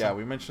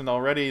 We mentioned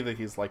already that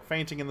he's,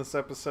 fainting in this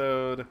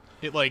episode.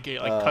 It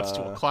cuts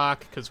to a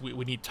clock because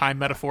we need time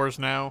metaphors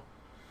now.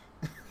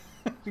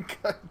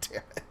 God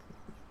damn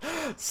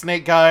it.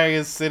 Snake Guy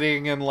is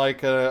sitting in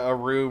a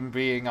room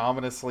being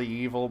ominously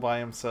evil by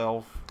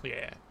himself.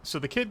 Yeah. So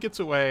the kid gets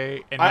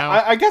away, and now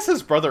I guess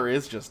his brother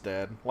is just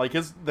dead.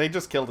 They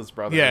just killed his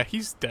brother. Yeah,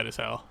 he's dead as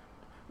hell.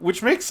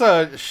 Which makes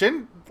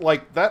Shin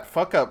that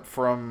fuck up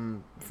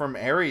from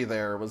Eri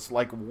there was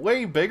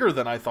way bigger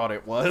than I thought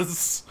it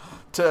was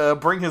to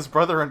bring his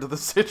brother into the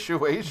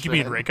situation. You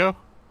mean Reiko?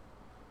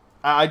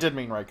 I did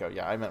mean Reiko,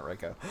 yeah, I meant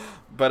Reiko.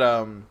 But,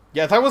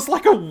 that was,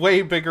 a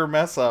way bigger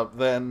mess-up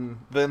than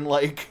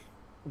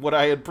what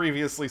I had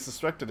previously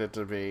suspected it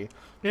to be.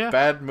 Yeah.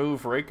 Bad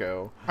move,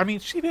 Reiko. I mean,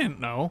 she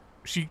didn't know.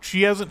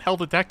 She hasn't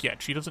held a deck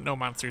yet. She doesn't know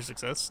monsters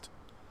exist.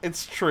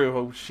 It's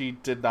true. She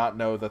did not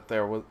know that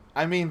there was.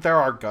 I mean, there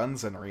are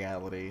guns in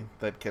reality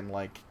that can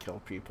like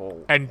kill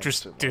people And instantly.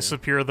 just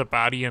disappear the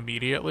body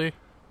immediately.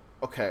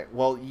 Okay,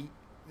 well,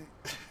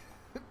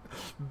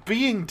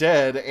 being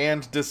dead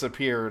and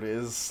disappeared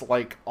is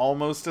like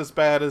almost as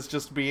bad as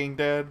just being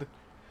dead.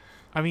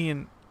 I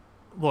mean,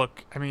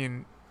 look,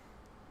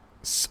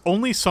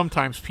 only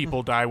sometimes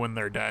people die when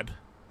they're dead.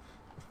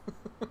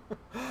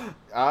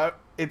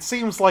 It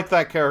seems like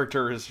that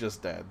character is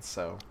just dead,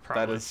 so that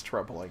Probably. is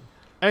troubling.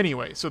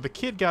 Anyway, so the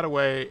kid got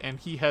away, and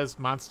he has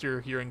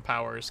monster hearing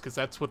powers because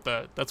that's what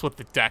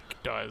the deck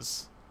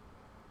does.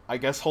 I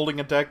guess holding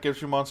a deck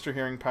gives you monster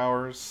hearing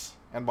powers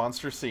and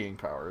monster seeing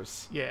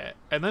powers. Yeah,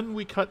 and then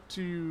we cut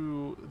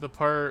to the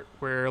part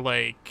where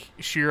like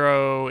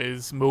Shiro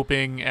is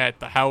moping at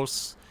the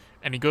house,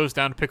 and he goes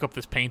down to pick up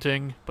this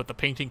painting, but the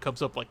painting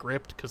comes up like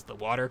ripped because the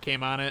water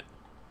came on it.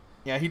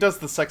 Yeah, he does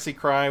the sexy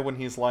cry when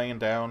he's lying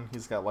down.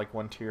 He's got like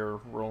one tear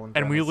rolling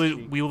down And his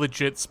cheek. we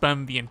legit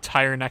spend the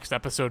entire next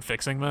episode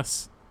fixing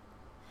this.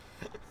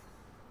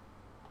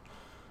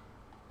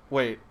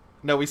 Wait,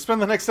 no, we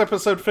spend the next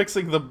episode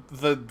fixing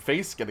the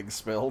vase getting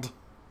spilled.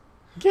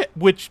 Yeah,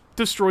 which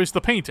destroys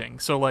the painting,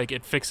 so like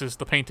it fixes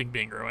the painting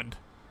being ruined.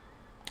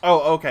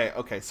 Oh,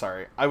 okay,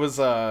 sorry. I was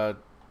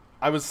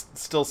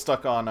still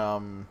stuck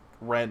on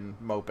Ren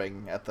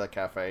moping at the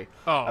cafe.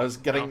 Oh, I was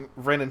getting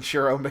Ren and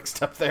Shiro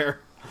mixed up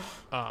there.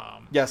 no.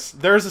 Yes,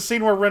 there's a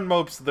scene where Ren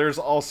mopes. There's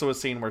also a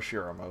scene where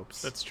Shiro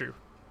mopes. That's true.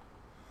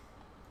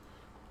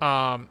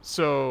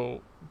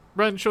 So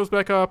Ren shows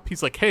back up.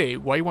 He's like, "Hey,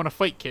 why you want to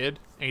fight, kid?"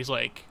 And he's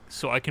like,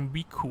 "So I can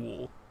be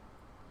cool."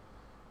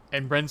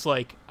 And Ren's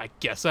like, "I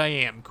guess I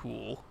am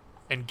cool,"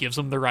 and gives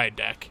him the ride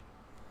deck.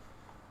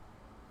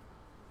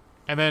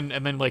 And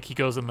then like he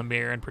goes in the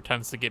mirror and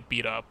pretends to get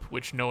beat up,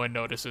 which no one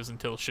notices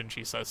until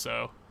Shinji says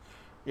so.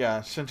 Yeah,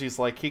 Shinji's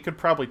like, he could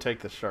probably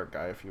take the shark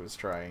guy if he was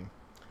trying.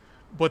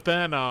 But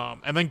then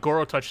and then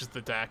Goro touches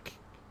the deck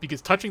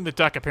because touching the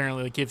deck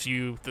apparently gives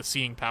you the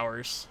seeing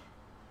powers.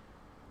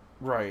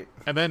 Right.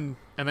 And then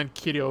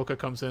Kirioka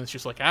comes in and it's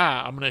just like,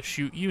 I'm gonna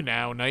shoot you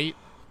now, knight.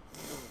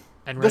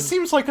 And Ren, This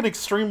seems like an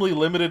extremely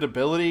limited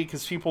ability,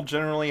 because people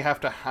generally have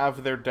to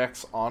have their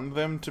decks on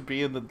them to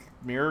be in the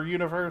mirror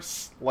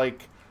universe.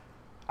 Like,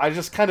 I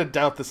just kind of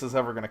doubt this is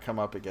ever going to come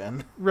up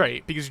again.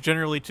 right, because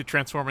generally to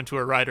transform into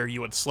a rider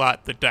you would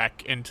slot the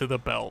deck into the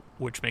belt,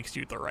 which makes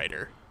you the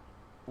rider.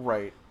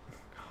 Right.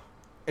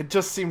 It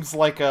just seems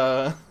like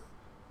a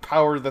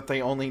power that they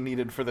only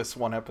needed for this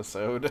one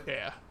episode.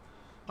 Yeah.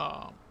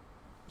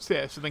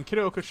 So then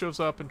Kirioka shows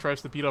up and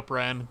tries to beat up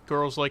Ren.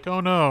 Goro's like, "Oh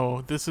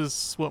no, this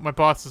is what my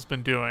boss has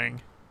been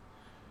doing."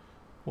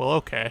 Well,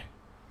 okay.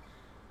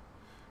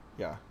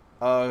 Yeah.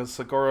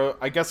 So Goro,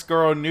 I guess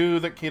Goro knew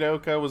that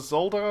Kirioka was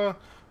Zolda,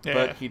 Yeah.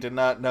 but he did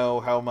not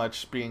know how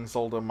much being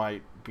Zolda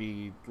might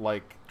be,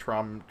 like,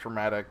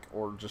 traumatic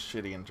or just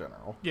shitty in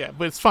general. Yeah,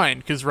 but it's fine,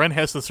 because Ren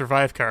has the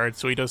survive card,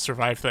 so he does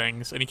survive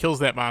things, and he kills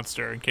that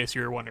monster, in case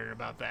you were wondering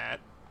about that.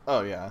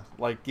 Oh, yeah.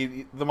 Like,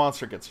 the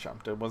monster gets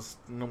jumped. It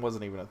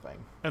wasn't even a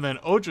thing. And then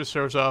Oja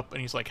shows up,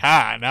 and he's like,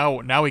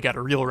 now we got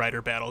a real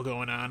rider battle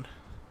going on.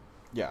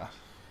 Yeah.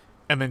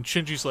 And then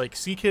Shinji's like,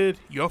 "See, kid,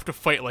 you have to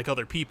fight like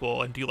other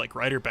people and do like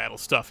rider battle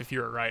stuff if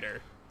you're a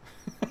rider."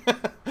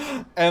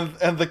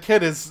 And the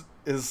kid is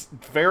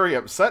very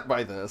upset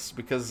by this,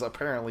 because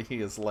apparently he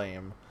is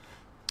lame.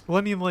 Well,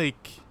 I mean,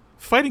 like,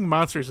 fighting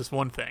monsters is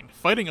one thing.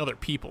 Fighting other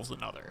people's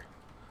another.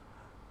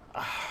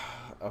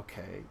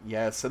 Okay,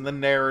 yes, in the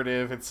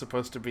narrative it's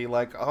supposed to be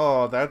like,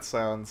 oh, that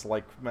sounds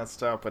like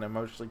messed up and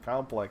emotionally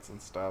complex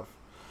and stuff.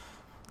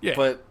 Yeah.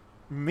 But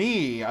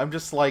I'm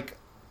just like,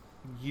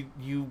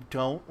 you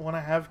don't want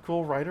to have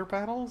cool rider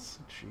battles?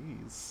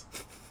 Jeez.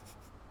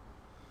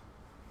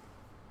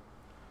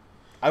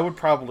 I would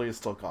probably have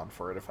still gone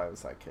for it if I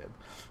was that kid.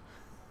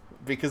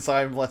 Because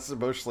I'm less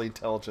emotionally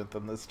intelligent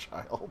than this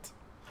child.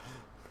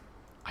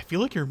 I feel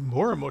like you're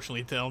more emotionally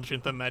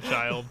intelligent than that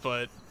child,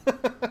 but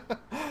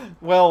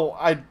Well,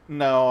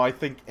 I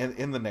think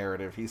in the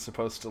narrative he's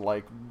supposed to,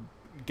 like,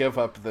 give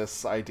up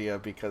this idea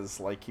because,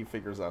 like, he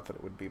figures out that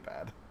it would be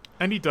bad.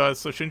 and he does.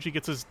 So Shinji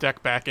gets his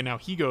deck back, and now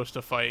he goes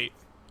to fight.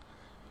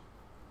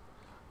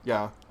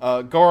 Yeah.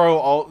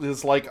 Goro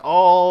is like,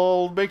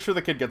 I'll make sure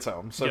the kid gets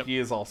home. So Yep. he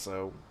is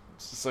also,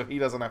 so he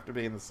doesn't have to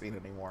be in the scene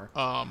anymore.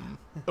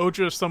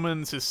 Oja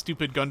summons his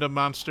stupid Gundam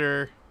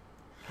monster.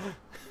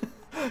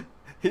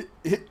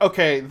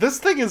 Okay, this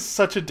thing is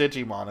such a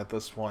Digimon at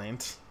this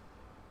point.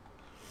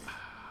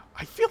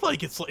 I feel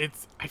like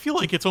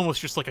it's almost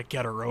just like a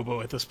Getter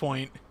Robo at this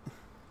point.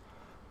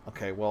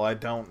 Okay, well, I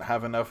don't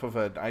have enough of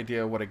an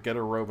idea what a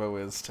Getter Robo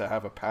is to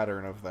have a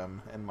pattern of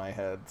them in my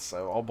head,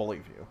 so I'll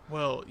believe you.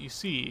 Well, you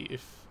see,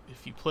 if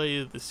you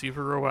play the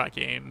Super Robot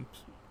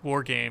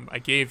war game I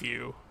gave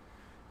you,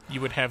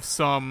 you would have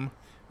some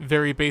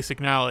very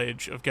basic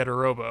knowledge of Getter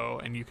Robo,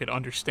 and you could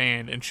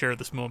understand and share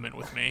this moment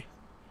with me.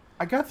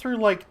 I got through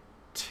like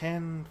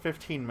 10,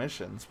 15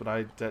 missions,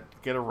 but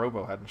Getter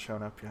Robo hadn't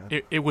shown up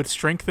yet. It would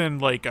strengthen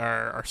like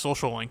our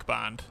social link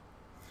bond.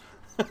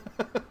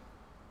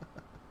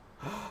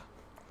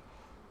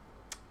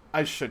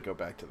 I should go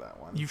back to that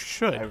one. You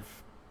should.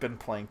 I've been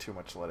playing too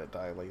much Let It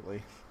Die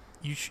lately.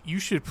 You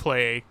should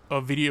play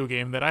a video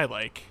game that I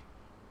like.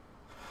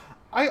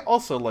 I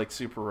also like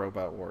Super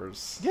Robot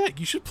Wars. Yeah,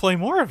 you should play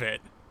more of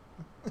it.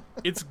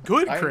 It's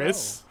good, I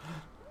Chris. know.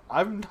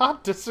 I'm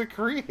not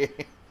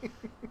disagreeing.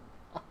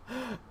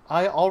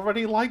 I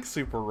already like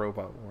Super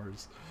Robot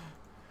Wars.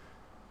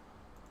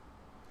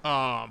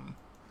 That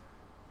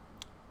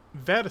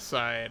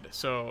aside,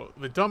 so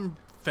the dumb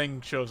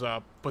thing shows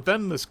up, but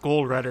then this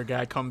Gold Rider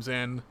guy comes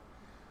in.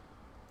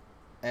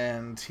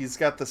 And he's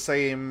got the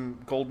same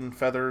golden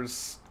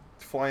feathers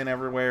flying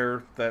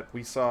everywhere that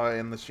we saw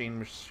in the Shin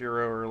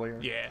Mashiro earlier.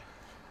 Yeah.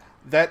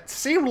 That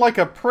seemed like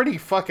a pretty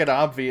fucking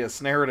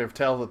obvious narrative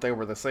tell that they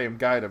were the same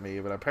guy to me,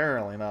 but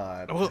apparently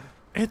not. Well,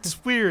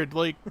 it's weird.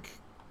 Like,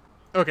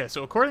 okay,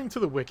 so according to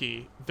the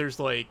wiki, there's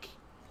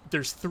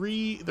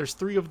three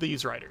of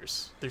these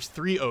riders. There's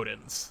 3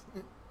 Odins,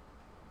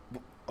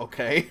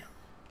 Okay.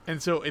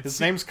 and so it's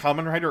His name's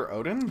Kamen Rider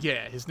Odin?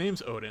 Yeah, his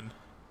name's Odin.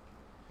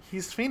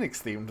 He's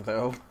Phoenix themed,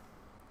 though.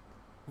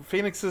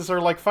 Phoenixes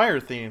are like fire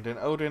themed, and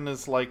Odin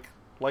is like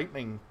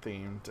lightning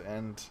themed,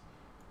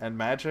 and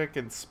magic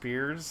and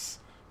spears.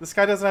 This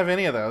guy doesn't have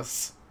any of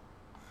those.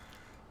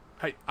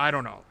 I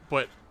don't know,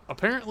 but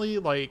apparently,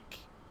 like,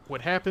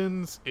 what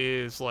happens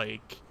is,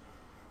 like,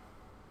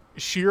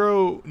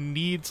 Shiro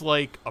needs,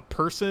 like, a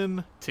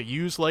person to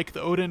use, like,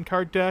 the Odin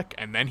card deck,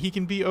 and then he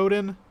can be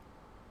Odin.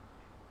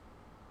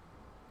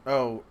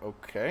 Oh,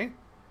 okay.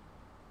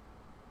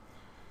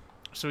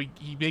 So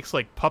he makes,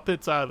 like,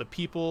 puppets out of the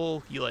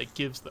people he, like,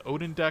 gives the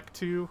Odin deck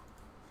to.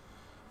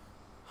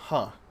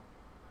 Huh.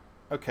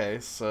 Okay,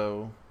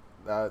 so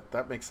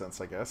that makes sense,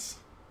 I guess.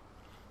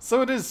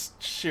 So it is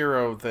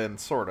Shiro then,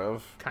 sort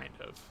of. Kind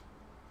of.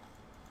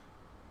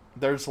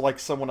 There's like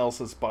someone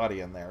else's body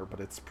in there, but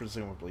it's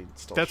presumably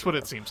still That's Shiro.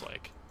 what it seems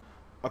like.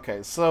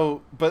 Okay,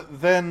 so,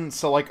 but then,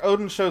 so like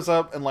Odin shows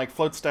up and like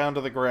floats down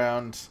to the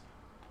ground,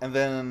 and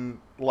then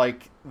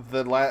like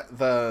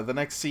the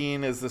next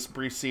scene is this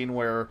brief scene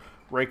where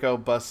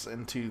Reiko busts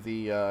into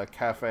the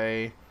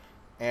cafe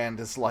and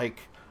is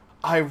like,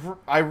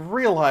 I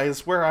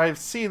realize where I've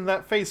seen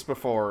that face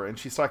before, and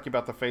she's talking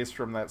about the face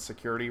from that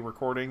security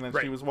recording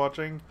that she was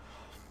watching.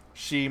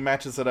 She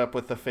matches it up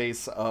with the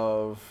face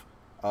of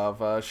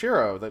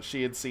Shiro that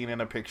she had seen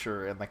in a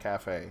picture in the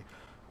cafe,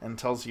 and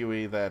tells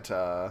Yui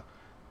that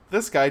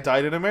this guy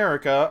died in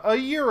America a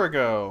year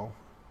ago.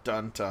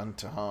 Dun dun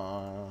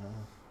dun.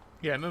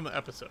 Yeah, and then the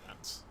episode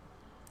ends.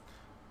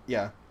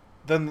 Yeah.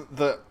 Then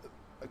the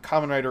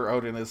Kamen Rider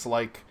Odin is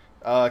like,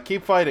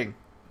 keep fighting.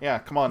 Yeah,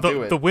 come on,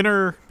 do it. The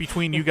winner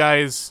between you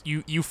guys,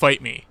 you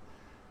fight me.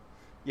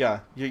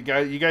 Yeah, you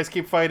guys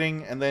keep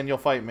fighting, and then you'll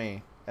fight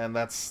me, and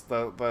that's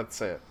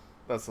it.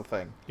 That's the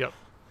thing. Yep.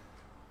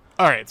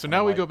 All right, so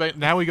now we go back.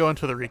 Now we go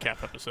into the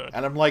recap episode.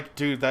 And I'm like,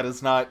 dude,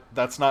 that's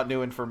not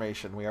new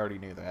information. We already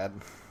knew that.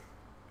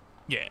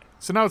 Yeah.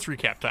 So now it's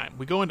recap time.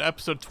 We go into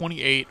episode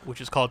 28,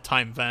 which is called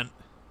Time Vent.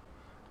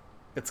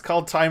 It's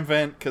called Time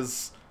Vent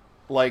because,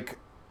 like,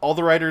 all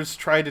the riders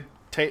try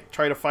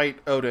to fight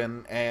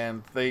Odin,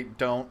 and they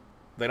don't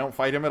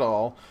fight him at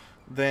all.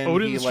 Then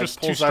Odin's he like just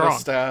pulls too out strong.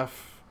 his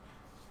staff.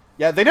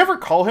 Yeah, they never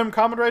call him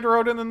Kamen Rider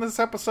Odin in this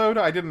episode.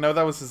 I didn't know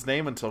that was his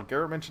name until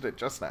Garrett mentioned it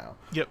just now.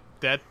 Yep,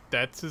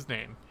 that's his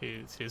name.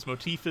 His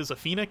motif is a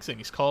phoenix, and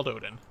he's called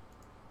Odin.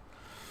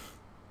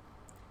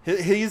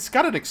 He's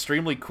got an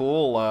extremely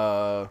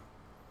cool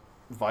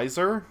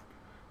visor.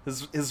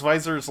 His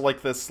visor is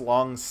like this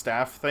long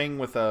staff thing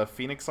with a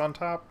phoenix on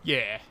top.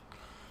 Yeah,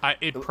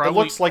 it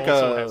probably looks like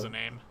also has a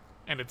name,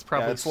 and it's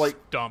probably it's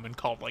like dumb and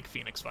called like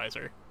Phoenix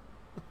Visor.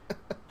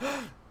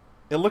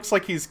 It looks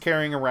like he's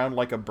carrying around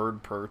like a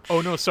bird perch.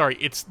 Oh no, sorry,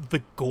 it's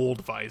the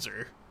Gold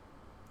Visor,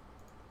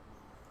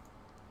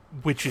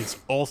 which is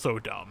also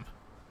dumb.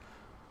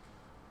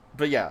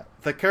 But yeah,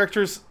 the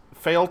characters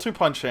fail to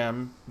punch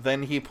him.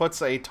 Then he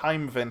puts a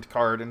time vent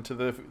card into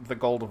the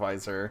gold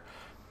visor,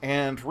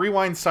 and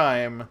rewinds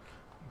time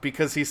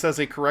because he says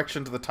a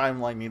correction to the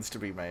timeline needs to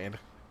be made.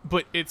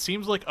 But it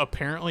seems like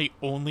apparently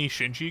only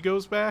Shinji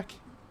goes back.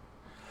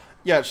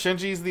 Yeah,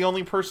 Shinji's the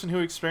only person who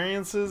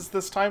experiences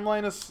this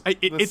timeline.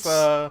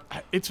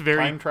 It's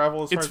very time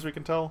travel, as far as we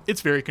can tell. It's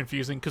very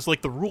confusing because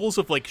like the rules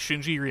of like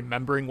Shinji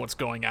remembering what's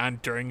going on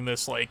during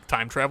this like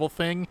time travel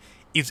thing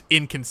is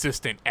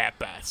inconsistent at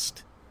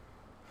best.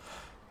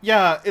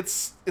 Yeah,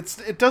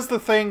 it does the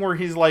thing where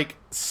he's like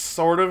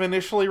sort of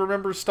initially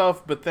remembers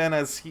stuff, but then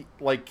as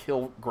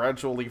he'll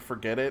gradually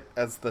forget it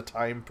as the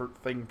time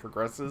thing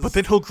progresses. But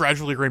then he'll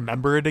gradually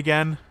remember it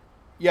again.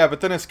 Yeah,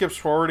 but then it skips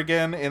forward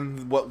again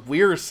in what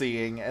we're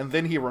seeing, and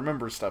then he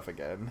remembers stuff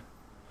again.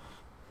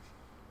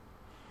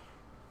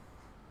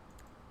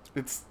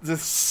 It's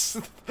this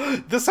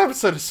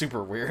episode is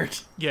super weird.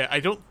 Yeah, I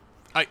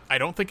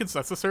don't think it's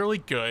necessarily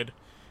good.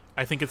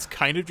 I think it's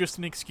kind of just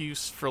an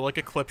excuse for like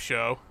a clip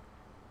show.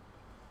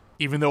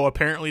 Even though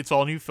apparently it's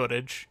all new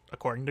footage,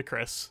 according to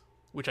Chris,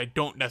 which I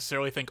don't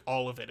necessarily think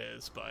all of it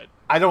is, but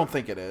I don't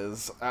think it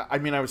is. I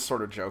mean, I was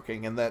sort of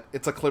joking in that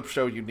it's a clip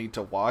show you need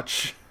to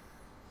watch.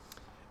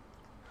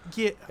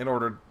 Yeah. in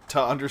order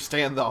to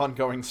understand the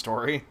ongoing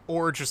story.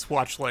 Or just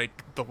watch,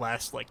 like, the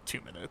last, like,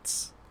 2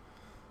 minutes.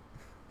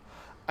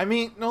 I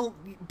mean, no,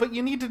 but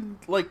you need to,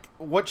 like,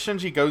 what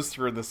Shinji goes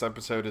through in this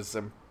episode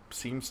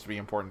seems to be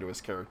important to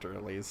his character,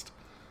 at least.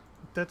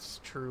 That's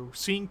true.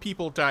 Seeing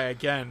people die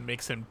again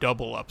makes him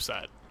double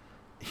upset.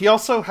 He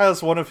also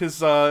has one of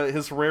his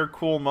rare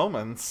cool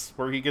moments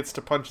where he gets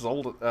to punch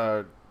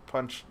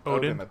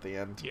Odin at the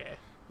end. Yeah.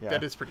 Yeah.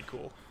 That is pretty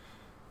cool.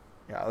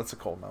 Yeah, that's a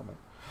cool moment.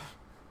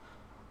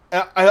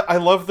 I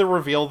love the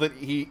reveal that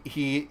he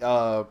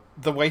the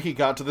way he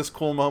got to this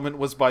cool moment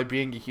was by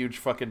being a huge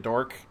fucking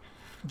dork.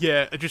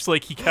 Yeah, just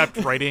like he kept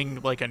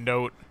writing like a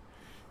note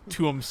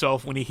to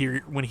himself when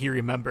he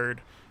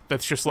remembered.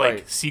 That's just like,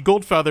 Right. see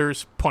gold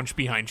feathers, punch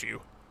behind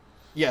you.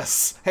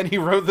 Yes, and he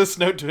wrote this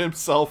note to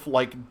himself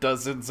like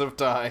dozens of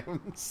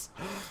times.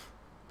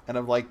 And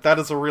I'm like,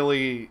 that's a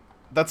really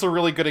good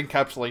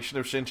encapsulation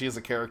of Shinji as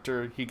a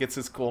character. He gets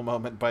his cool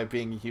moment by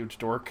being a huge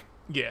dork.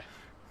 Yeah.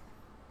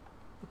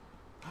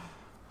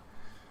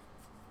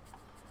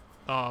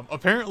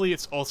 Apparently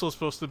it's also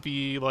supposed to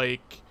be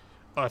like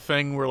a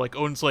thing where like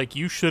Odin's like,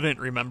 you shouldn't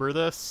remember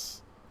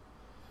this.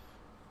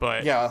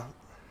 But Yeah.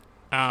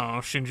 I don't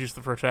know, Shinji's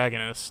the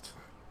protagonist.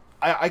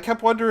 I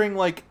kept wondering,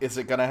 like, is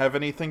it gonna have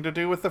anything to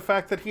do with the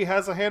fact that he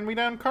has a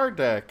hand-me-down card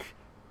deck?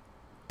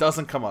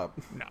 Doesn't come up.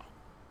 No.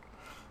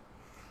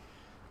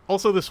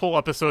 Also, this whole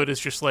episode is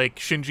just like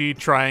Shinji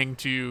trying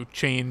to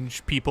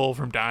change people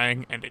from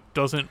dying, and it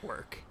doesn't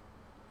work.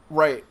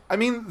 Right. I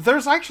mean,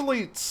 there's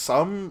actually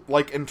some,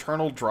 like,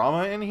 internal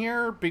drama in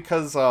here,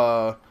 because,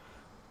 well,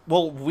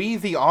 we,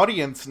 the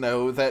audience,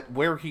 know that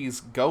where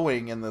he's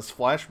going in this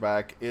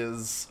flashback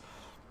is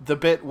the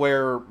bit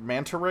where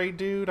Manta Ray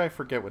dude, I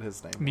forget what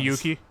his name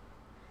was. Miyuki?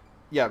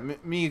 Yeah,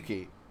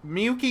 Miyuki.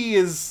 Miyuki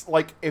is,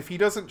 like, if he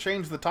doesn't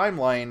change the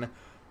timeline,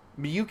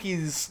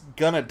 Miyuki's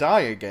gonna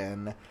die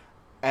again.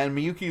 And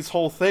Miyuki's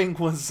whole thing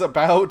was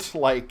about,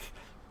 like,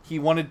 he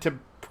wanted to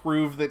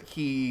prove that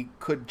he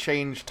could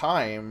change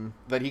time,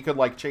 that he could,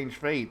 like, change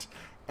fate.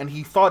 And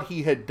he thought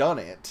he had done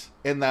it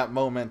in that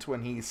moment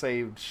when he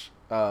saved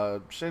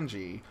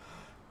Shinji.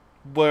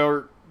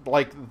 Where,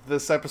 like,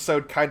 this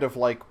episode kind of,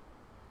 like,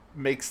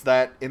 makes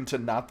that into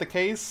not the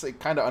case. It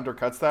kind of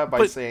undercuts that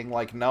by saying,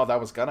 like, no, that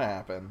was gonna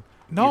happen.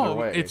 No, Either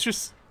way. it's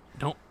just...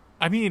 No,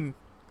 I mean,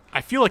 I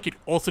feel like it'd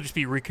also just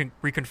be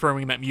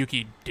reconfirming that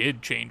Miyuki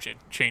did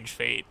change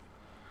fate.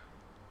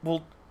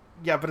 Well,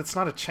 yeah, but it's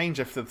not a change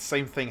if the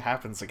same thing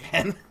happens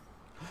again.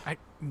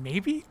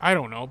 Maybe? I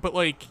don't know. But,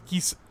 like,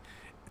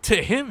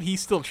 to him, he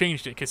still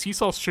changed it, because he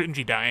saw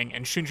Shinji dying,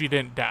 and Shinji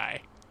didn't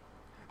die.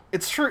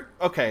 It's true.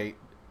 Okay,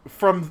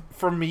 from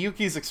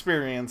Miyuki's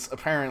experience,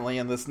 apparently,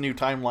 in this new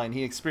timeline,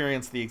 he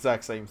experienced the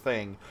exact same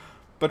thing.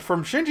 But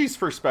from Shinji's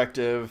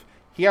perspective,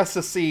 he has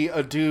to see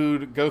a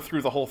dude go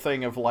through the whole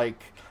thing of,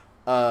 like,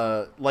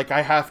 I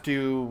have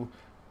to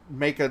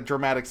make a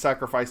dramatic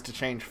sacrifice to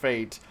change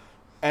fate.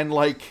 And,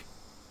 like,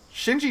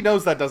 Shinji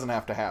knows that doesn't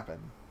have to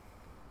happen.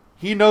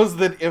 He knows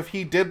that if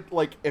he did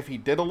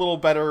a little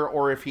better,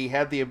 or if he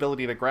had the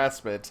ability to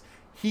grasp it,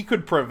 he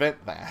could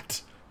prevent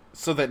that,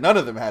 so that none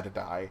of them had to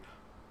die.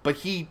 But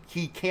he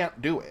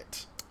can't do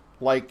it.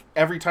 Like,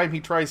 every time he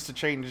tries to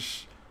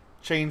change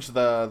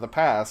the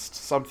past,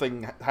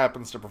 something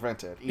happens to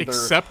prevent it.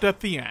 Except at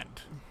the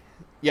end.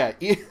 Yeah,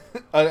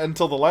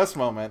 until the last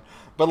moment.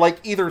 But, like,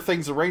 either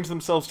things arrange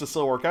themselves to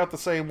still work out the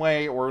same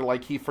way, or,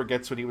 like, he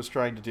forgets what he was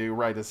trying to do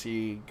right as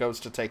he goes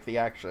to take the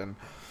action.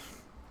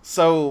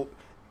 So,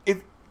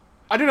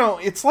 I don't know,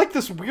 it's like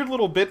this weird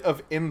little bit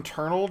of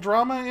internal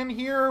drama in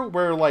here,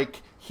 where,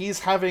 like, he's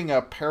having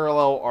a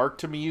parallel arc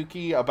to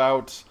Miyuki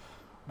about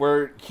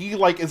where he,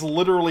 like, is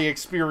literally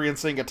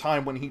experiencing a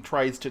time when he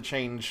tries to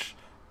change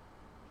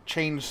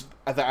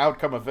the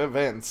outcome of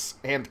events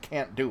and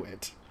can't do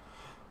it.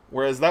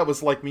 Whereas that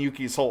was, like,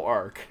 Miyuki's whole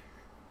arc.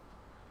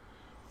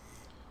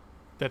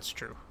 That's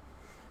true.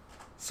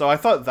 So I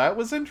thought that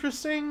was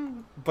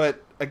interesting,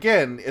 but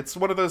again, it's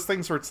one of those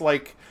things where it's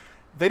like,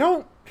 they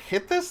don't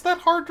hit this that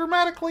hard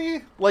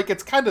dramatically. Like,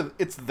 it's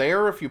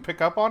there if you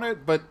pick up on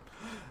it, but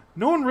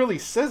no one really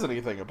says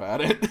anything about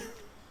it.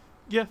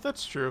 Yeah,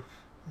 that's true.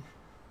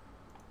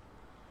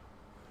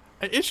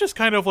 It's just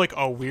kind of like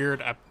a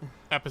weird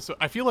episode.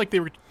 I feel like they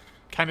were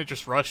kind of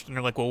just rushed, and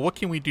they're like, well, what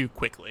can we do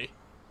quickly?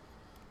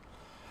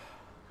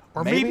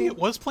 Or maybe it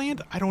was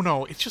planned? I don't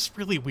know. It's just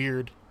really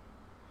weird.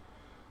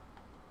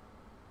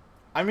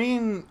 I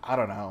mean, I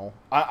don't know.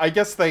 I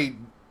guess they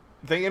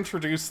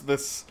introduced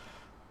this,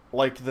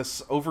 like,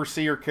 this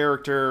overseer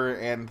character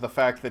and the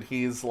fact that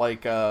he's,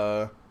 like,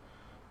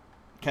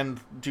 can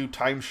do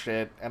time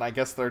shit, and I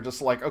guess they're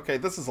just like, okay,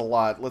 this is a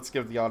lot. Let's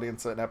give the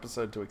audience an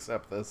episode to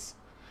accept this.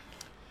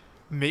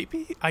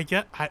 Maybe?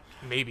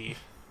 Maybe.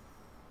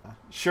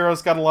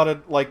 Shiro's got a lot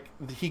of, like,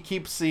 he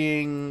keeps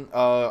seeing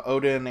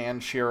Odin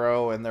and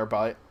Shiro, and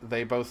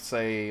they both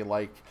say,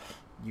 like,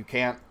 you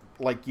can't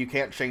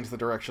change the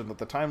direction that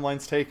the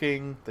timeline's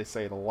taking. They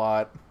say it a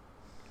lot.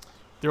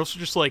 They're also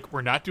just like,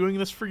 we're not doing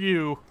this for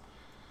you.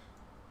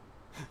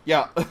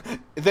 Yeah,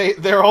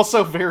 they're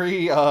also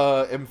very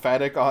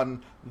emphatic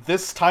on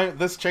this time.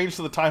 This change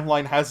to the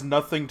timeline has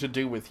nothing to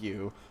do with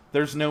you.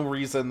 There's no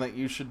reason that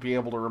you should be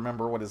able to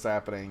remember what is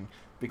happening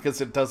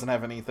because it doesn't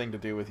have anything to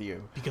do with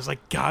you. Because I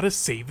gotta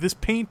save this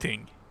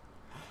painting.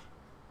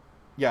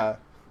 Yeah,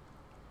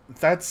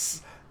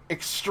 that's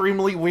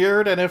extremely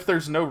weird, and if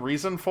there's no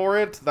reason for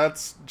it,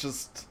 that's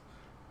just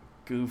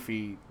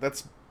goofy.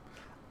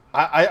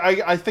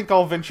 I think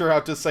I'll venture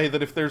out to say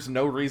that if there's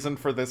no reason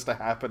for this to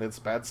happen, it's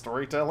bad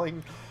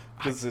storytelling,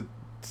 because it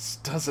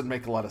doesn't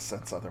make a lot of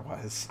sense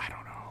otherwise. I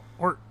don't know.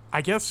 Or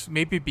I guess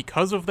maybe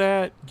because of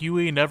that,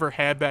 Yui never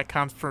had that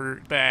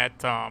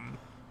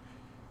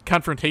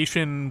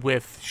confrontation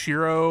with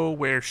Shiro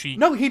where she...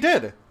 No, he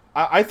did.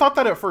 I thought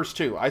that at first,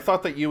 too. I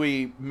thought that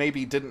Yui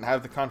maybe didn't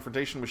have the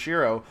confrontation with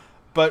Shiro,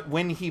 but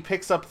when he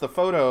picks up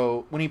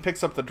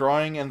the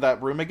drawing in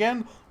that room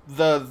again,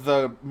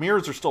 the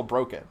mirrors are still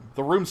broken.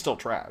 The room's still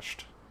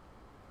trashed.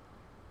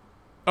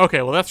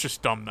 Okay, well that's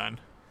just dumb then.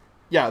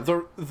 Yeah,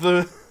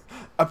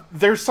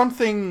 there's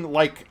something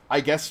like,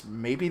 I guess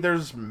maybe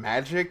there's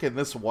magic in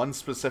this one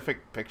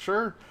specific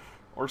picture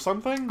or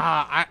something.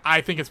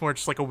 I think it's more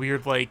just like a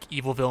weird like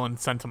evil villain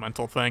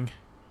sentimental thing.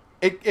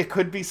 It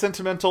could be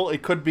sentimental.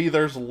 It could be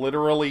there's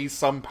literally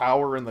some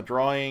power in the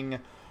drawing,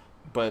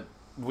 but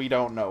we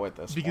don't know at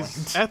this point.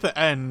 Because at the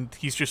end,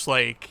 he's just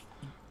like,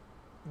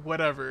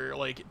 whatever,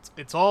 like,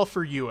 it's all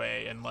for Yue,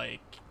 and, like,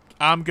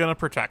 I'm gonna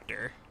protect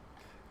her.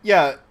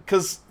 Yeah,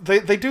 because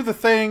they do the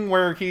thing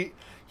where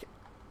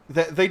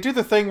they do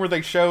the thing where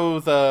they show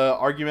the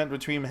argument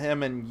between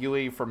him and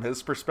Yui from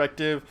his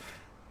perspective,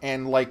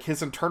 and, like,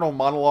 his internal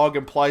monologue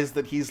implies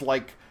that he's,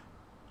 like,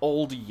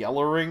 old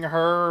yellering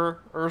her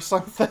or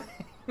something.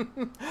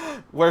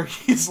 Where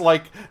he's,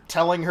 like,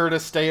 telling her to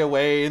stay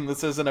away and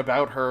this isn't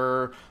about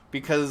her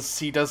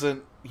because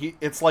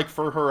it's, like,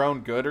 for her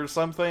own good or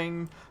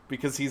something,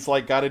 because he's,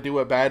 like, got to do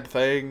a bad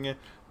thing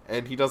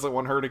and he doesn't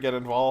want her to get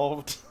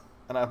involved.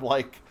 And I'm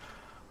like,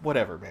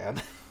 whatever,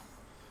 man.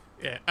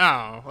 Yeah,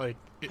 I don't know, like,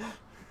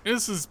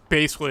 this is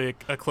basically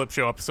a clip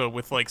show episode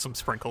with, like, some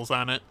sprinkles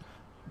on it.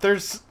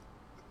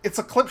 It's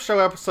a clip show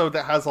episode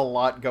that has a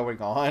lot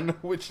going on,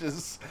 which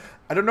is...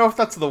 I don't know if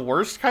that's the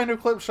worst kind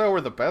of clip show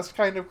or the best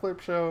kind of clip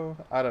show.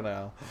 I don't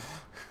know.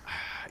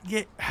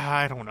 Yeah,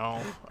 I don't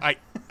know.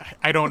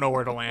 I don't know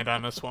where to land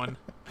on this one.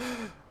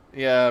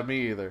 Yeah,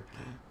 me either.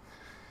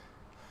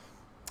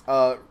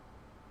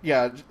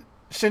 Yeah,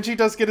 Shinji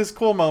does get his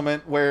cool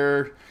moment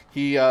where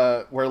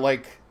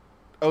like,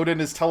 Odin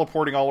is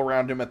teleporting all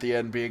around him at the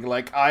end, being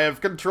like, I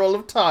have control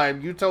of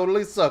time, you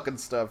totally suck and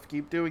stuff,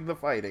 keep doing the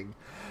fighting.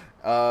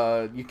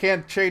 You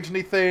can't change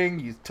anything,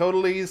 you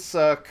totally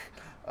suck.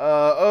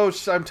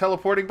 I'm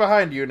teleporting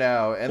behind you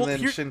now. And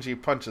then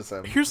Shinji punches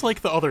him. Here's,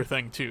 like, the other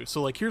thing, too.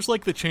 So, like, here's,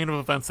 like, the chain of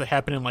events that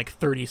happen in, like,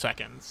 30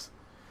 seconds.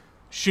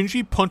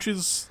 Shinji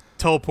punches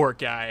Teleport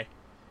Guy.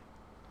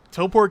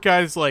 Teleport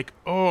Guy's like,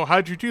 oh,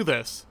 how'd you do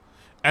this?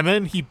 And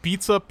then he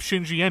beats up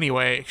Shinji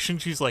anyway.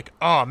 Shinji's like,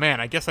 oh, man,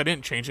 I guess I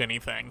didn't change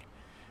anything.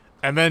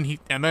 And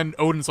then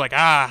Odin's like,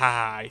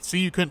 I see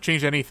you couldn't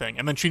change anything.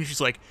 And then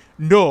Shinji's like,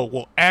 no,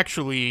 well,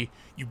 actually,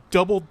 you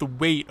doubled the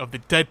weight of the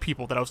dead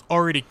people that I was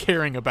already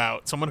caring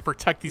about, so I'm going to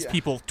protect these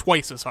people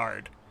twice as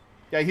hard.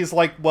 Yeah, he's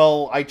like,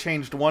 well, I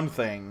changed one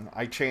thing.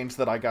 I changed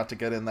that I got to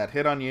get in that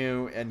hit on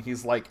you, and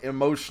he's like,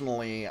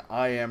 emotionally,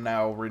 I am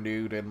now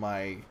renewed in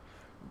my,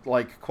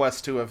 like,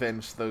 quest to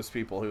avenge those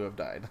people who have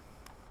died.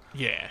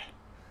 Yeah.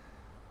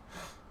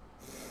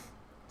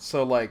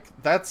 So, like,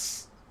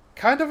 that's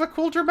kind of a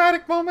cool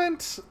dramatic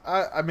moment.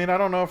 I mean, I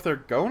don't know if they're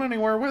going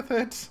anywhere with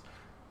it.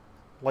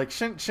 Like,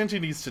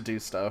 Shinji needs to do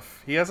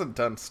stuff. He hasn't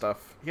done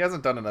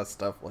enough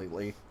stuff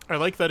lately. I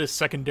like that his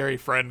secondary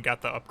friend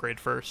got the upgrade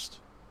first.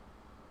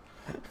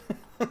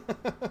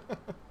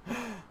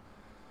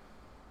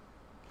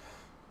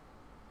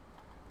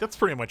 That's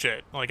pretty much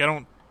it. Like, I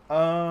don't...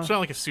 it's not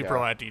like a super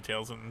lot of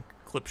details in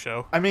Clip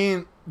Show. I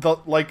mean,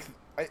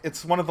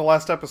 it's one of the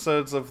last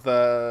episodes of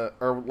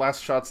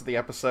last shots of the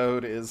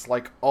episode is,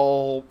 like,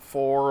 all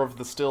 4 of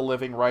the still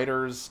living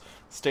writers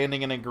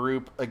standing in a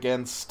group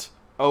against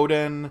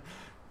Odin,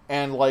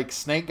 and, like,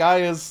 Snake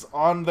Guy is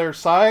on their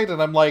side, and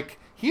I'm like,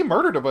 he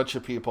murdered a bunch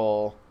of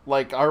people.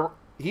 Like, are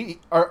we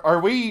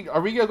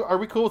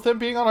cool with him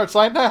being on our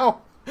side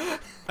now?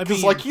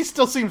 Because, like, he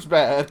still seems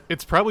bad.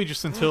 It's probably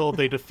just until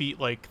they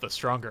defeat, like, the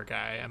stronger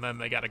guy, and then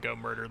they gotta go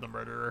murder the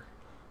murderer.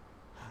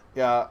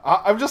 Yeah,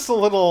 I'm just a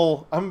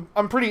little...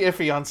 I'm pretty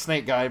iffy on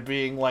Snake Guy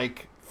being,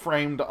 like,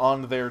 framed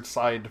on their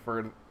side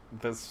for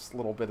this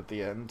little bit at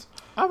the end.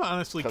 I'm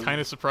honestly kind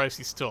of surprised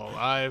he's still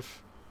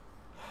alive.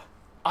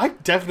 I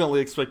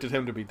definitely expected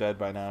him to be dead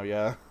by now,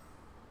 yeah.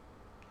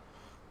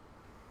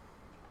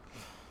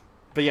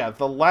 But yeah,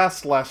 the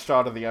last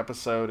shot of the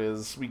episode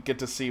is we get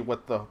to see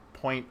what the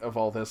point of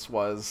all this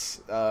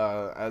was,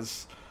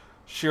 as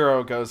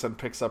Shiro goes and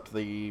picks up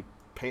the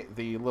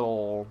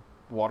little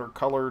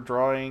watercolor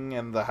drawing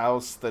in the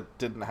house that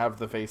didn't have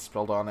the vase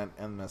spilled on it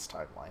in this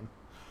timeline.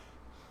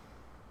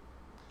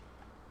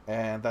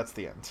 And that's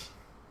the end.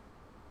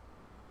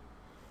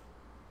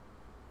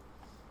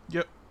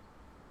 Yep.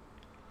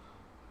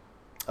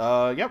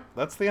 Yep,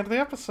 that's the end of the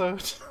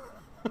episode.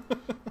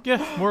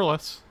 Yeah, more or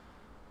less.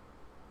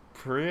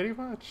 Pretty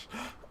much.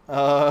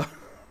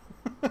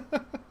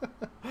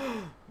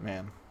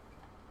 Man.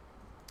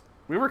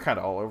 We were kind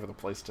of all over the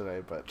place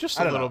today, but Just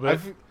I a don't little know.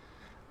 bit.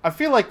 I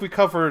feel like we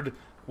covered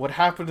what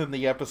happened in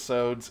the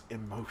episodes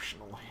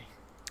emotionally.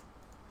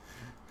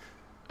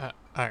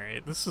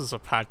 Alright, this is a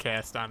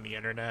podcast on the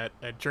internet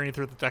at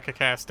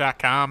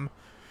journeythroughthedecacast.com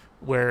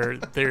where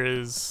there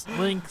is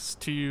links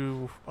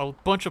to a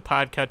bunch of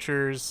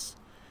podcatchers,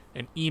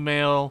 an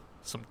email,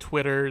 some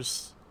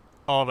Twitters,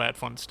 all that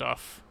fun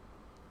stuff.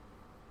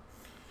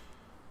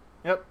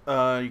 Yep,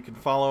 you can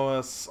follow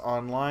us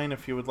online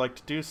if you would like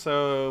to do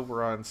so.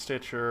 We're on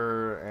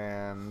Stitcher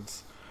and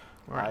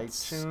We're on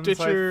iTunes,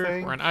 Stitcher, I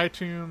think. we're on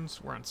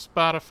iTunes, we're on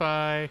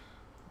Spotify.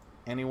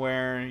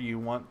 Anywhere you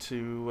want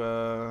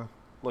to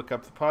look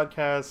up the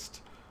podcast.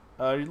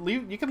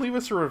 You can leave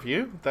us a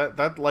review.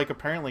 That like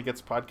apparently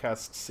gets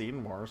podcasts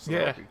seen more, so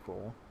Yeah. that'd be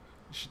cool.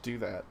 You should do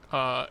that.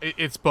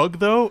 It's bugged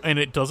though, and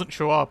it doesn't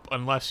show up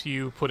unless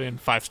you put in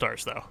 5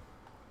 stars though.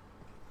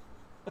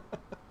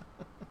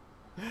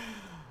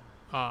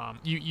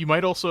 You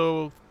might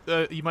also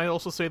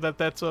say that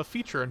that's a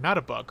feature and not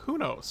a bug. Who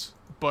knows?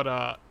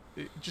 But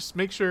just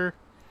make sure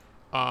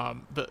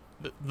the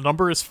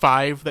number is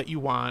 5 that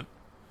you want.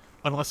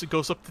 Unless it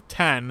goes up to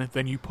 10,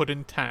 then you put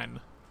in 10.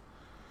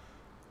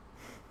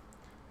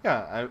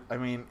 Yeah, I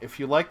mean, if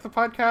you like the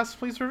podcast,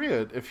 please review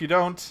it. If you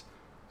don't,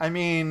 I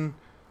mean,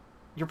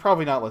 you're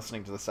probably not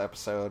listening to this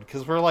episode,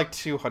 because we're like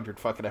 200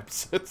 fucking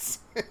episodes.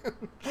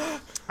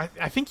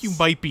 I think you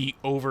might be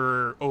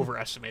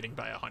overestimating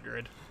by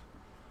 100.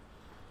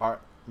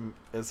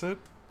 Is it?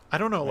 I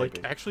don't know. Maybe.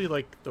 Like actually,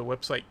 like the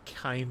website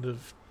kind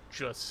of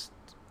just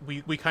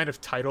we kind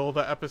of title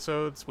the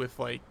episodes with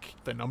like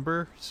the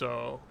number,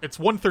 so it's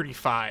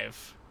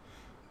 135.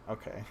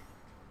 Okay.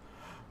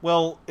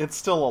 Well, it's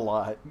still a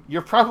lot.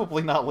 You're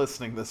probably not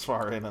listening this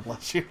far in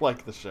unless you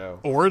like the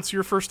show. Or it's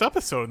your first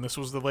episode, and this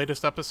was the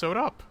latest episode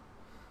up.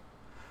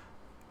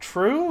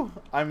 True.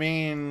 I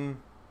mean,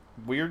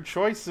 weird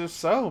choice if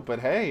so, but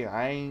hey,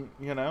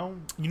 You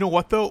know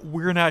what though?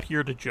 We're not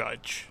here to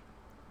judge.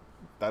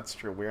 That's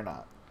true. We're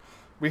not.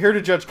 We're here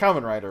to judge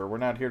Kamen Rider. We're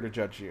not here to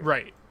judge you.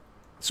 Right.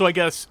 So I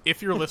guess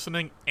if you're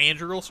listening and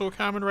you're also a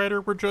Kamen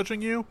Rider, we're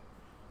judging you,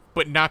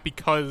 but not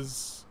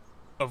because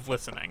of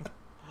listening.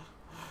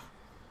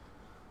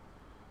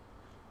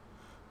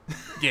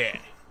 Yeah.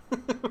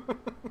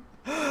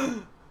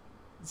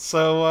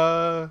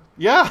 So,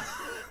 yeah.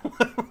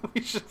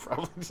 We should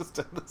probably just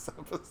end this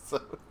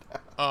episode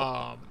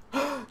now.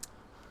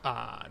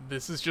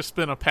 This has just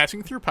been a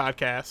passing through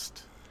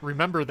podcast.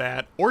 Remember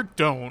that, or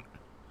don't.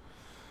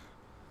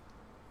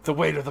 The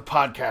weight of the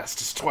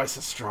podcast is twice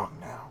as strong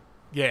now.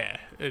 Yeah,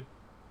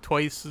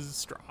 twice as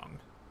strong.